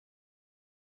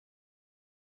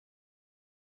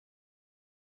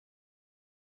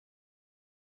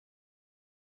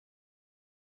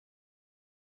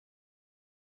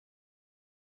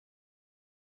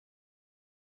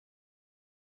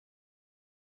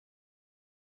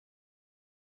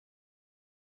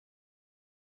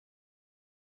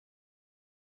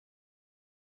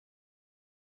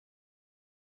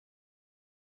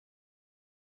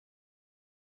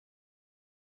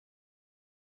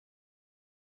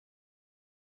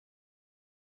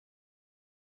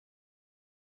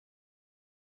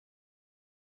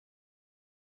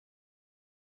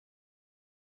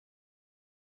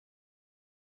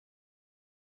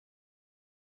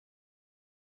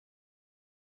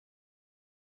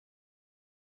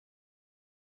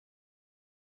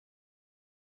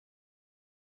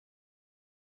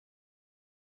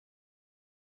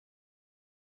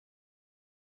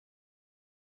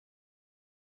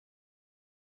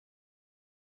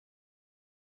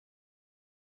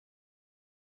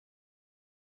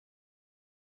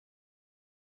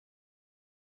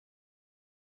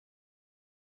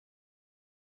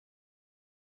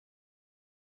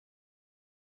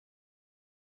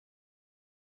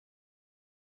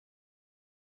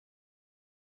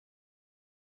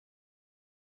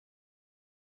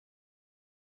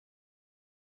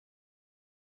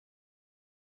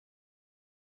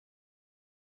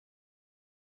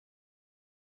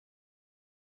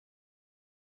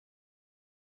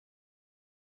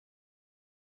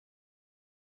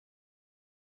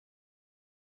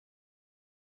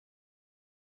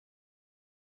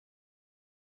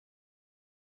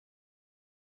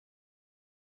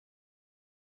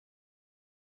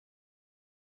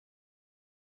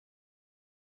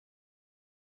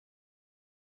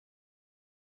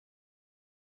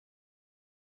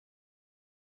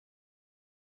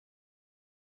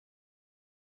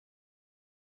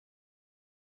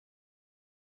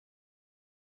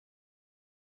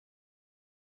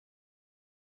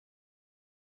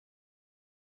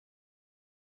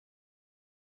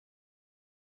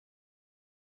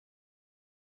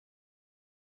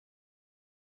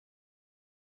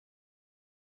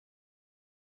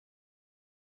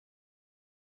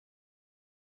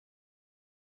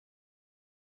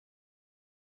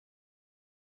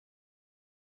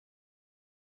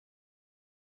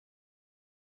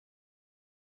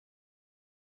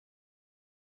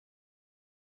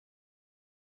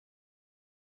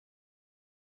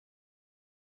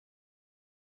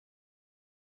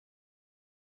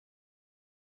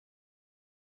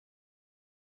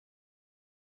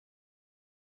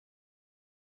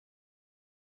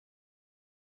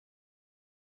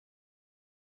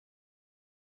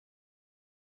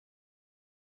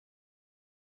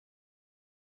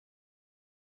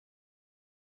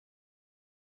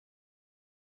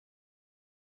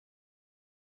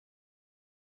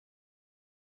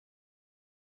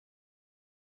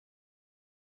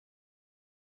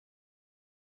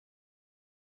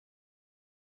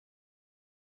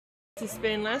to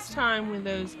spend less time with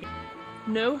those games.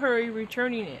 No hurry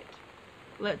returning it.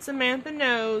 Let Samantha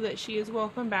know that she is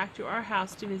welcome back to our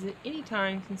house to visit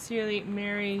anytime. Sincerely,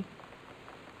 Mary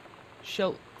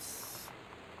Schultz.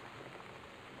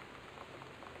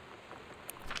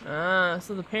 Ah,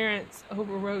 so the parents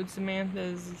overrode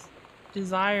Samantha's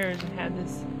desires and had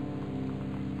this.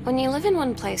 When you live in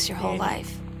one place your whole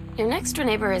life, your next door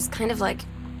neighbor is kind of like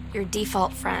your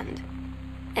default friend.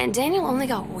 And Daniel only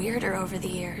got weirder over the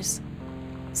years.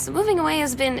 So moving away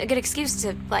has been a good excuse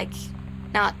to, like,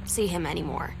 not see him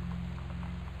anymore.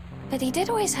 But he did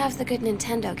always have the good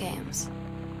Nintendo games.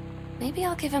 Maybe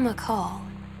I'll give him a call.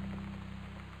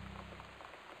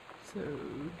 So,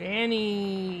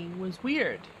 Danny was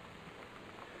weird.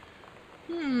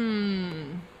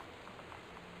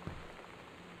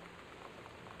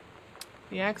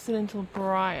 The Accidental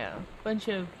Pariah. Bunch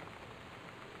of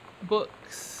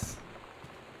books.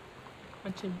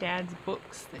 Bunch of Dad's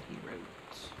books that he wrote.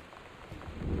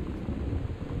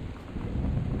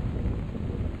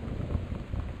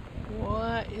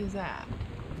 What is that?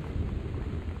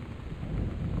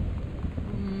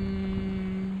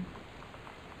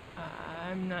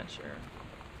 I'm not sure.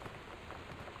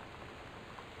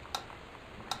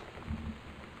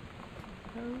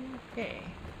 Okay.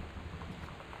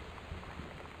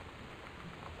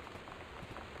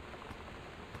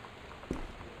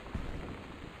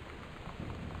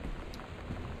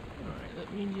 Alright,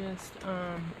 let me just,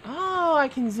 oh, I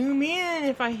can zoom in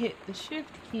if I hit the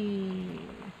shift key.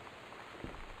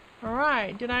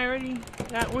 Alright, did I already,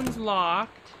 that one's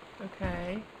locked.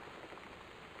 Okay.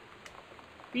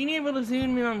 Being able to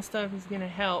zoom in on stuff is gonna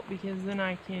help because then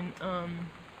I can,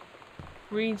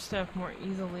 read stuff more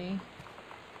easily.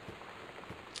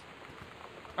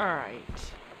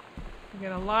 Alright. We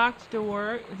got a locked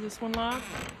door. Is this one locked?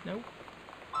 Nope.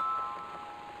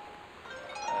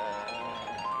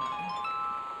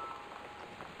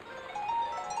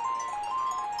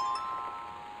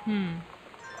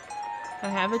 I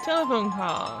have a telephone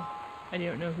call. I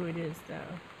don't know who it is though.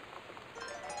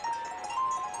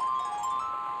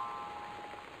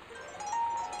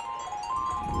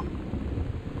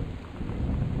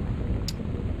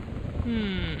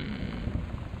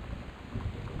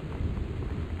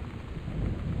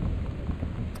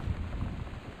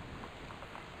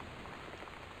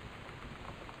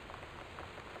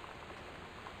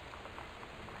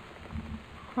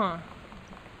 Huh.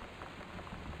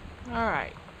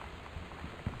 Alright.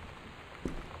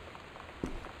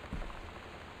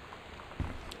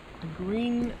 A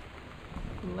green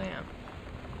lamp.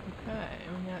 Okay,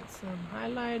 we got some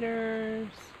highlighters,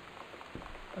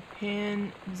 a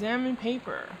pen, examine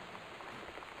paper.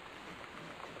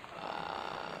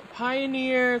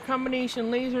 Pioneer combination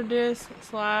laser disc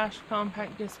 /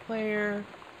 compact disc player.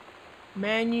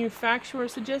 Manufacturer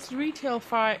suggested retail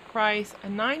price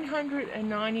of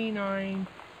 $999,000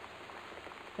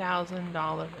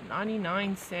 and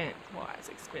 99 cents. Wow, that's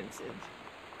expensive.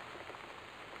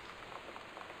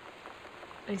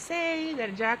 They say that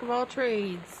a jack of all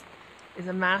trades is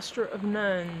a master of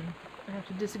none. I have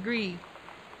to disagree.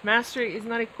 Mastery is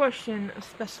not a question of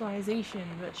specialization,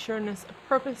 but sureness of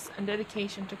purpose and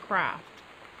dedication to craft.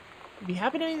 If you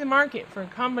happen to be in the market for a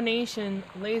combination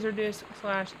laserdisc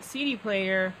 / CD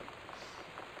player,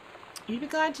 you'd be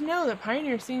glad to know that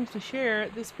Pioneer seems to share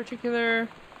this particular.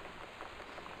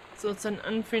 So it's an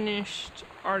unfinished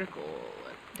article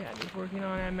that Dad is working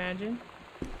on, I imagine.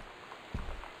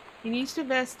 He needs to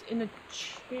invest in a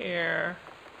chair.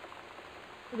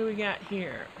 What do we got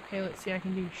here? Okay, let's see. I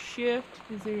can do shift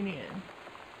to zoom in.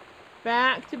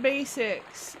 Back to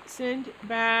basics. Send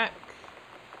back.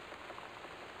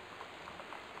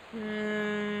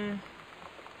 In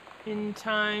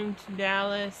time to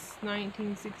Dallas,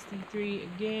 1963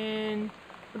 again.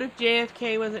 What if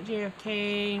JFK wasn't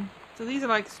JFK? So these are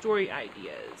like story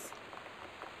ideas.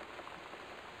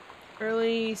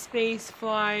 Early space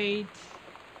flight,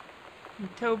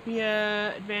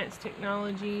 utopia, advanced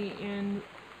technology, and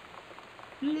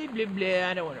blah blah blah.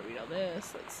 I don't want to read all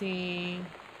this. Let's see.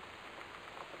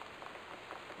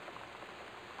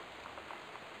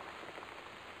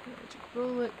 Magic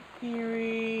bullet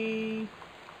theory.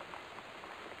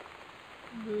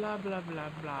 Blah blah blah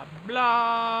blah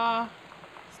blah.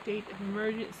 State of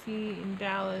emergency in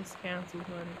Dallas. Council's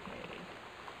underpaid.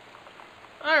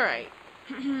 Alright.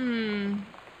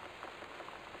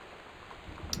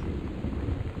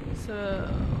 So,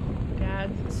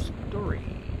 Dad's stories.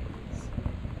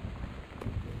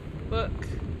 Book.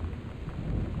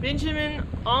 Benjamin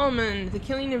Almond, The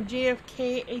Killing of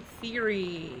JFK, A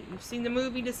Theory. You've seen the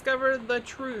movie Discover the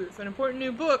Truth. An important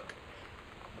new book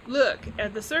Look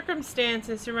at the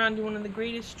circumstances surrounding one of the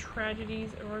greatest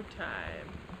tragedies of our time.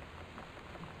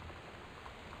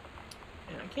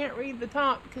 And I can't read the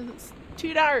top because it's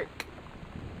too dark.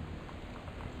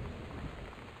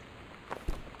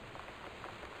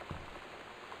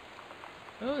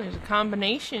 Oh, there's a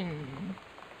combination.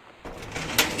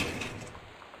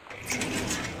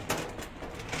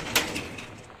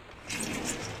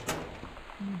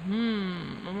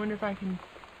 I wonder if I can...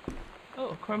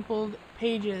 Oh, crumpled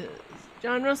pages.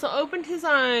 John Russell opened his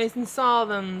eyes and saw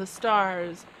them, the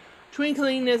stars,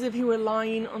 twinkling as if he were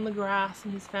lying on the grass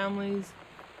in his family's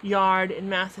yard in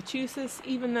Massachusetts,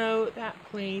 even though that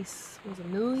place was a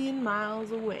million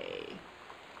miles away.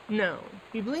 No,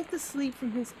 he blinked the sleep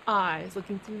from his eyes,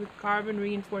 looking through the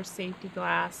carbon-reinforced safety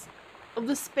glass of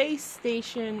the space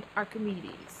station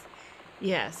Archimedes.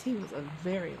 Yes, he was a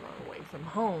very long way from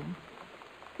home,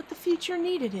 but the future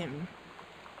needed him.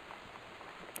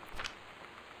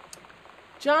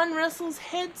 John Russell's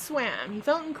head swam. He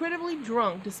felt incredibly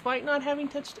drunk, despite not having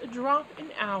touched a drop in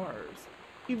hours.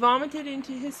 He vomited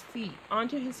onto his feet,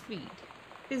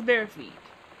 his bare feet.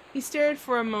 He stared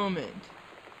for a moment,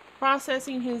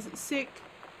 processing his sick,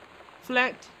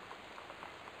 flecked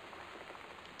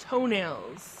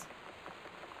toenails,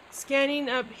 scanning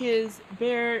up his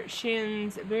bare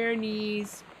shins, bare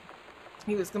knees.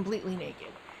 He was completely naked.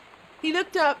 He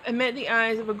looked up and met the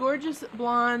eyes of a gorgeous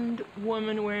blonde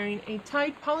woman wearing a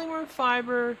tight polymer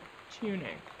fiber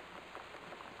tunic.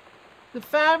 The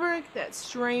fabric that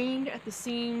strained at the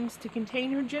seams to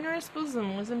contain her generous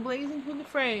bosom was emblazoned with the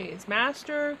phrase,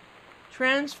 Master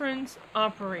Transference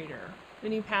Operator.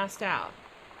 Then he passed out.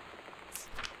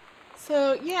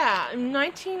 So, yeah, in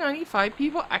 1995,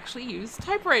 people actually used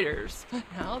typewriters, but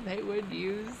now they would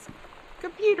use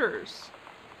computers.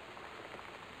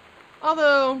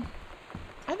 Although,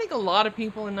 I think a lot of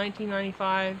people in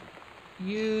 1995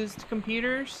 used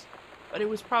computers, but it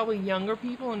was probably younger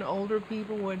people, and older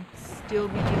people would still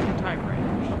be using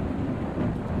typewriters.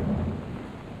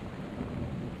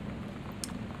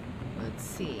 Let's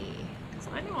see, because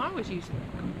I know I was using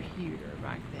a computer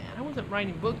back then. I wasn't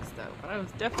writing books though, but I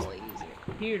was definitely using a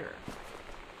computer.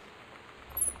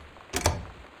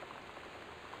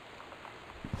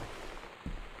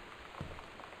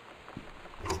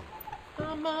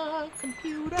 I'm a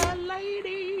computer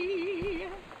lady.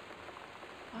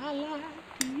 I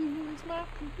like to use my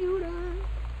computer.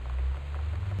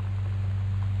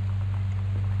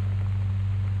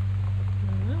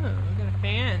 Oh, I got a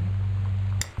fan.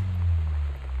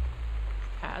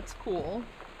 That's cool.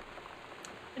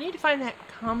 I need to find that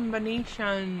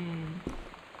combination.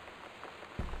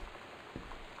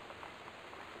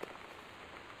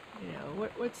 You know,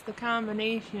 what's the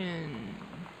combination?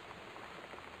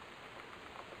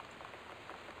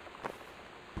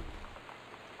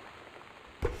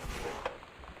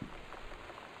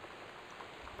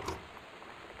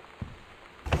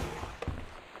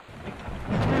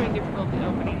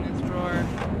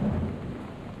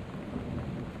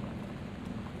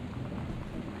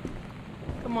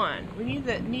 Come on, we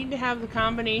need to have the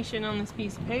combination on this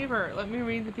piece of paper. Let me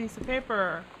read the piece of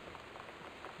paper.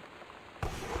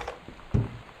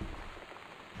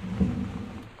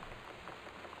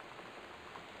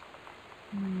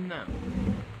 No.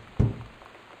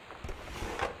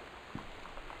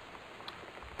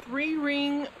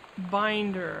 3-ring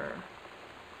binder.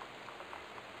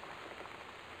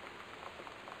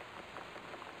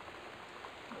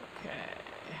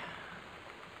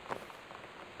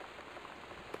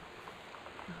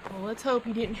 Well, let's hope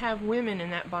he didn't have women in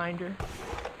that binder,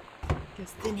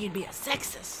 because then he'd be a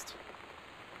sexist.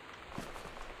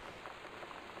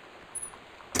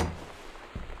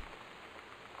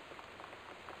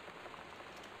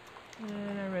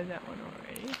 And I read that one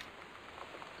already.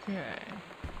 Okay.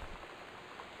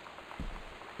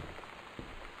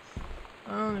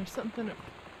 Oh, there's something up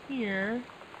here.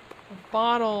 A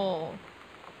bottle.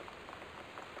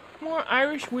 More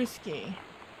Irish whiskey.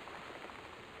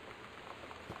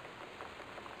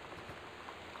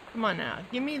 Come on now,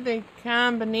 give me the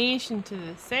combination to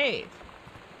the safe.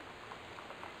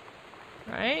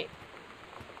 Right?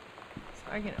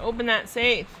 So I can open that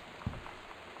safe.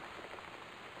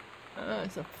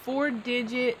 It's a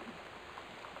 4-digit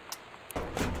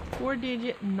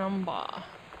number.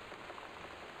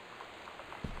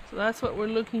 So that's what we're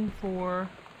looking for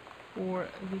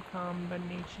the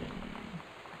combination.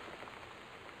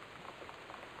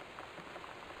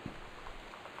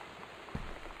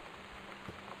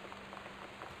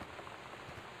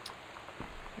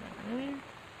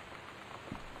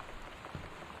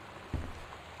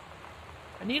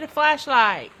 I need a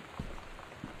flashlight.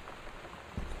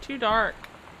 It's too dark.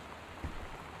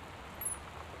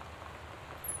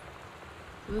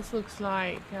 This looks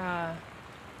like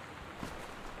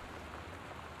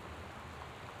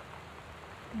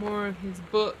more of his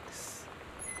books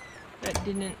that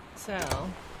didn't sell.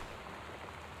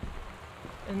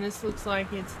 And this looks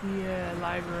like it's the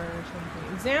library or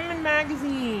something. Examine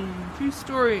magazine. True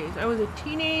stories. I was a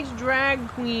teenage drag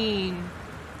queen.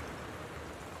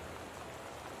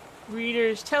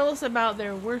 Readers, tell us about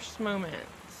their worst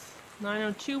moments.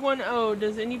 90210.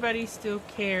 Does anybody still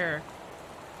care?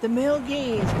 The male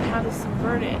gaze and how to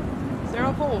subvert it.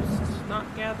 Sarah Holst,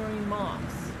 not gathering moss.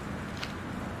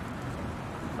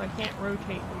 So I can't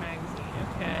rotate the magazine.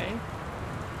 Okay.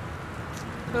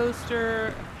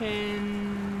 Poster,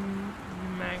 pin,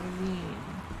 magazine.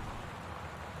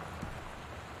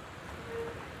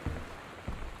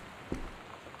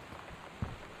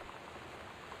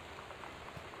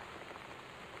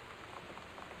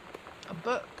 A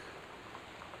book.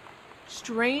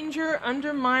 Stranger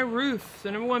Under My Roof, the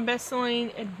 #1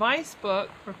 best-selling advice book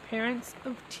for parents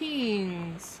of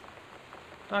teens.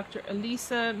 Dr.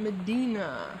 Elisa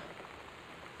Medina.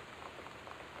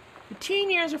 The teen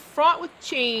years are fraught with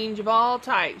change of all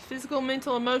types, physical,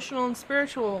 mental, emotional, and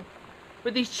spiritual.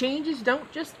 But these changes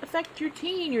don't just affect your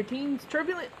teen. Your teen's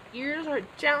turbulent years are a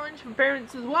challenge for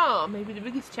parents as well. Maybe the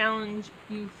biggest challenge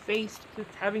you faced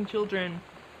with having children.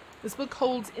 This book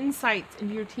holds insights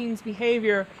into your teen's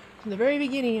behavior from the very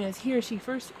beginning as he or she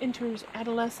first enters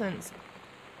adolescence,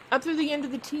 up through the end of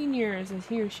the teen years as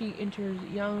he or she enters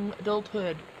young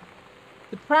adulthood.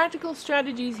 The practical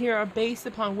strategies here are based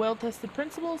upon well-tested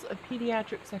principles of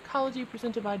pediatric psychology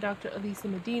presented by Dr. Elisa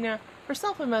Medina,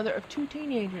 herself a mother of 2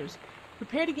 teenagers.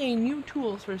 Prepare to gain new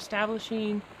tools for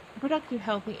establishing a productive,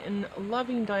 healthy, and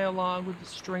loving dialogue with the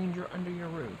stranger under your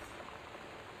roof.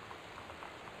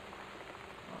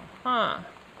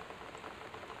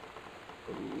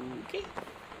 Okay.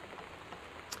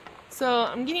 So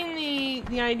I'm getting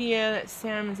the idea that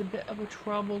Sam is a bit of a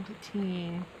troubled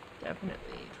teen.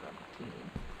 Definitely a troubled teen.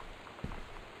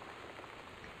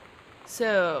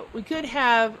 So we could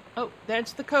have, oh,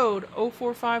 that's the code,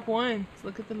 0451. Let's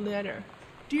look at the letter.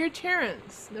 Dear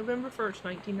Terrence, November 1st,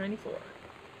 1994.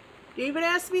 David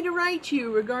asked me to write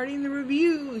you regarding the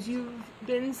reviews you've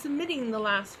been submitting the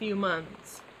last few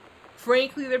months.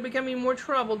 Frankly, they're becoming more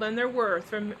trouble than they're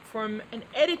worth from an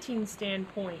editing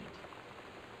standpoint.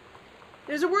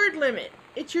 There's a word limit.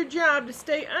 It's your job to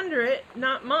stay under it,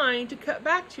 not mine to cut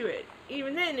back to it.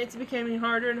 Even then, it's becoming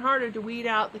harder and harder to weed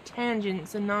out the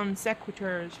tangents and non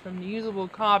sequiturs from the usable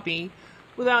copy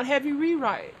without heavy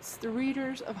rewrites. The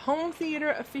readers of Home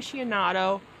Theater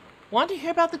Aficionado want to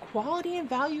hear about the quality and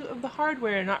value of the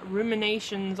hardware, not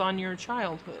ruminations on your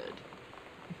childhood.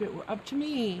 If it were up to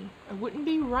me, I wouldn't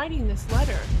be writing this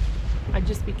letter. I'd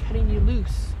just be cutting you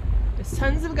loose. There's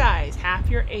tons of guys half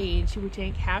your age who would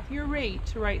take half your rate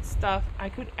to write stuff I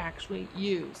could actually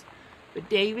use. But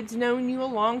David's known you a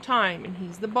long time, and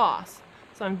he's the boss,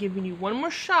 so I'm giving you one more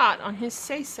shot on his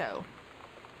say-so.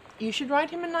 You should write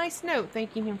him a nice note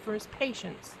thanking him for his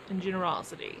patience and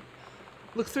generosity.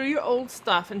 Look through your old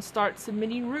stuff and start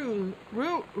submitting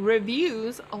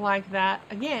reviews like that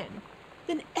again.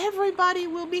 Then everybody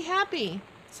will be happy.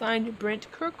 Signed,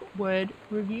 Brent Kirkwood,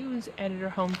 Reviews Editor,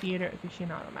 Home Theater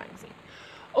Aficionado Magazine.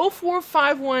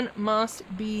 0451 must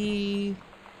be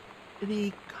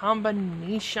the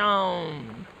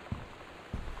combination.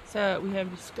 So we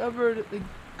have discovered the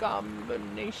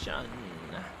combination.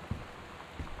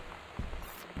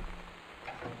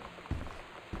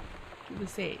 What did we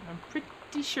say? I'm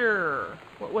pretty sure.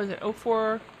 What was it?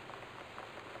 04?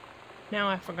 Now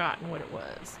I've forgotten what it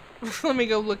was. Let me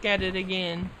go look at it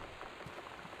again.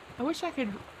 I wish I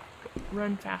could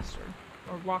run faster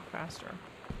or walk faster.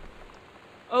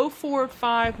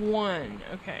 0451.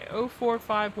 Okay,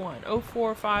 0451.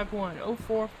 0451.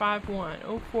 0451.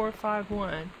 0451.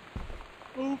 0451.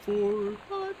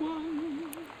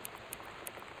 0451.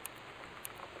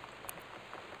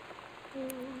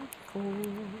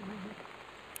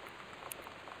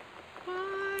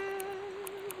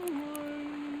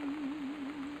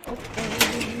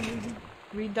 Okay.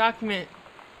 Read document.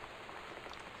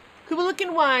 Kubalik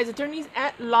 & Wise, Attorneys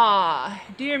at Law.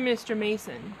 Dear Mr.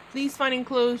 Mason, please find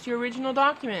enclosed your original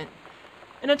document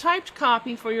and a typed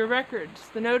copy for your records.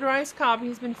 The notarized copy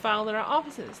has been filed at our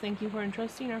offices. Thank you for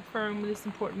entrusting our firm with this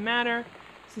important matter.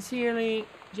 Sincerely,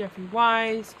 Jeffrey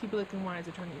Wise, Kubalik & Wise,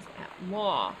 Attorneys at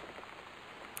Law.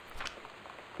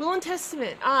 Will and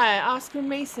Testament. I, Oscar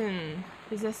Mason,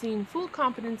 possessing full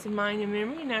confidence in mind and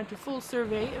memory, and after full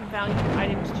survey of valued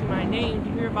items to my name, do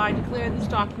hereby declare this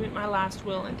document my last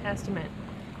will and testament.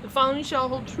 The following shall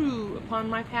hold true upon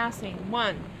my passing.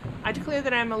 1. I declare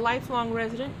that I am a lifelong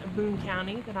resident of Boone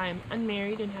County, that I am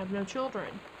unmarried and have no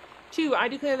children. 2. I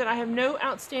declare that I have no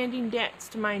outstanding debts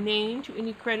to my name to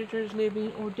any creditors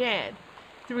living or dead.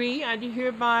 3. I do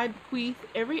hereby bequeath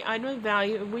every item of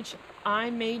value of which I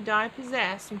may die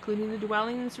possessed, including the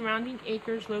dwelling and surrounding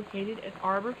acres located at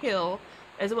Arbor Hill,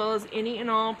 as well as any and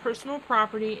all personal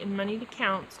property and moneyed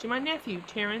accounts, to my nephew,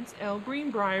 Terrence L.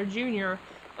 Greenbrier, Jr.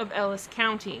 of Ellis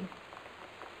County.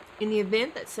 In the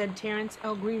event that said Terrence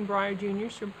L. Greenbrier, Jr.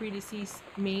 should predecease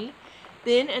me,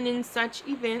 then and in such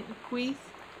event bequeath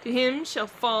to him shall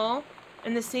fall,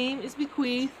 and the same is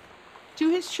bequeathed to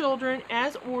his children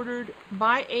as ordered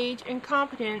by age and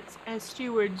competence as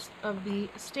stewards of the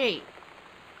estate.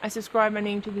 I subscribe my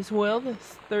name to this will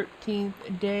this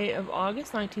 13th day of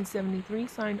August, 1973,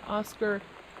 signed Oscar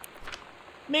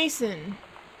Mason.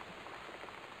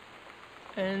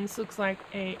 And this looks like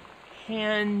a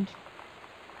handwritten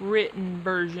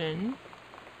version.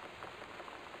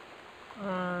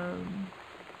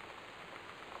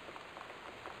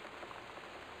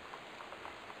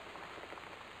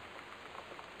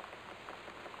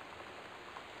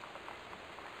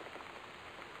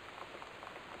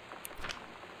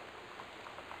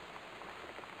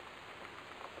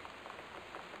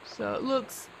 So it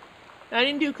looks, I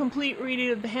didn't do a complete reading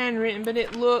of the handwritten, but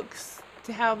it looks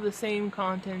to have the same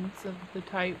contents of the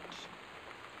typed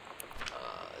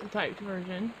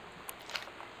version.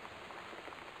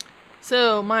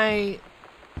 So my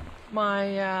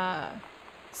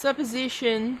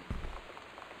supposition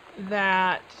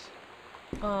that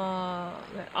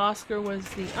that Oscar was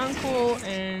the uncle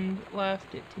and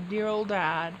left it to dear old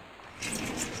dad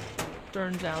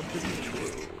turns out to be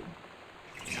true.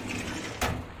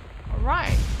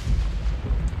 Alright.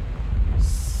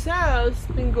 So, it's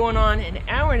been going on an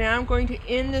hour now. I'm going to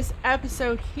end this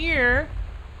episode here.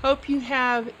 Hope you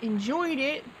have enjoyed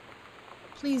it.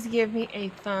 Please give me a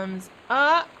thumbs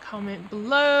up. Comment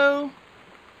below.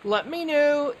 Let me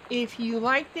know if you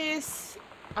like this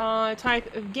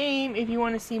type of game. If you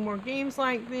want to see more games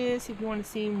like this. If you want to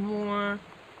see more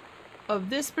of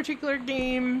this particular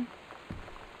game.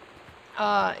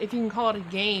 If you can call it a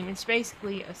game. It's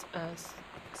basically a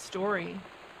story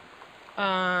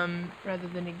rather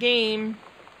than a game.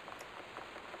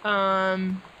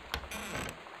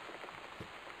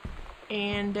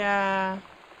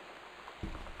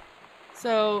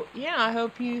 So yeah, I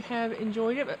hope you have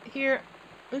enjoyed it. But here,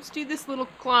 let's do this little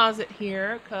closet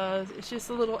here because it's just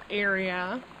a little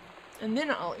area, and then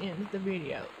I'll end the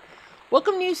video.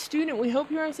 Welcome, new student. We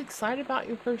hope you're as excited about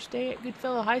your first day at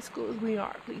Goodfellow High School as we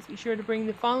are. Please be sure to bring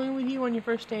the following with you on your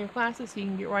first day of classes so you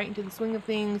can get right into the swing of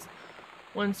things.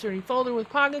 1 sturdy folder with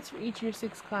pockets for each of your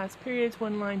 6 class periods,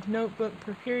 1 lined notebook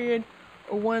per period,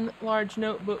 or 1 large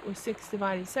notebook with 6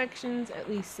 divided sections, at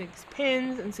least 6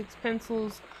 pens and 6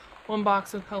 pencils, 1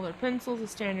 box of colored pencils, a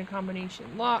standard combination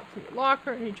lock for your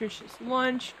locker, a nutritious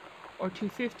lunch, or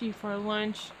 $2.50 for a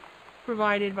lunch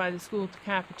provided by the school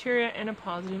cafeteria, and a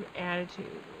positive attitude.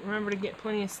 Remember to get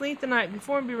plenty of sleep the night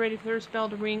before and be ready for the first bell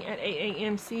to ring at 8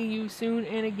 a.m. See you soon,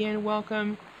 and again,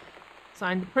 welcome.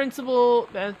 Signed the principal,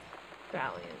 Beth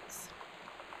Valiance.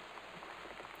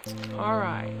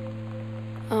 Alright.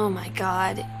 Oh my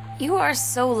god. You are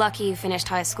so lucky you finished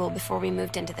high school before we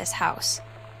moved into this house.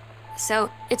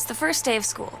 So, it's the first day of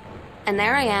school, and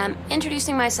there I am,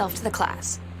 introducing myself to the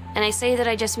class, and I say that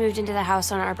I just moved into the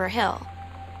house on Arbor Hill.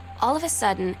 All of a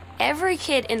sudden, every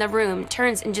kid in the room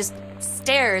turns and just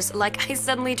stares like I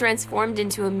suddenly transformed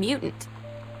into a mutant.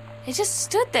 I just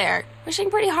stood there, wishing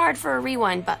pretty hard for a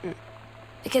rewind button.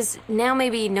 Because now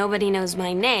maybe nobody knows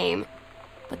my name,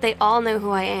 but they all know who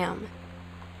I am.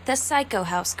 The Psycho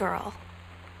House Girl.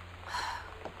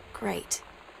 Great.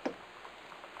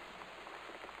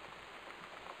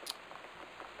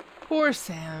 Poor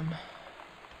Sam.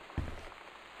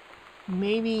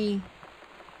 Maybe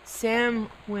Sam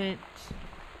went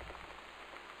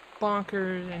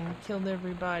bonkers and killed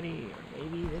everybody, or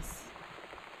maybe this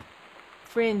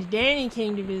friend Danny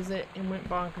came to visit and went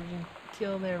bonkers and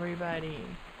killed everybody.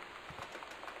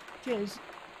 Because,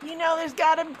 you know, there's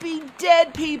gotta be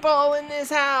dead people in this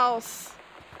house.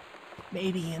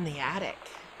 Maybe in the attic.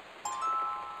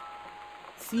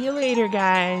 See you later,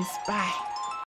 guys. Bye.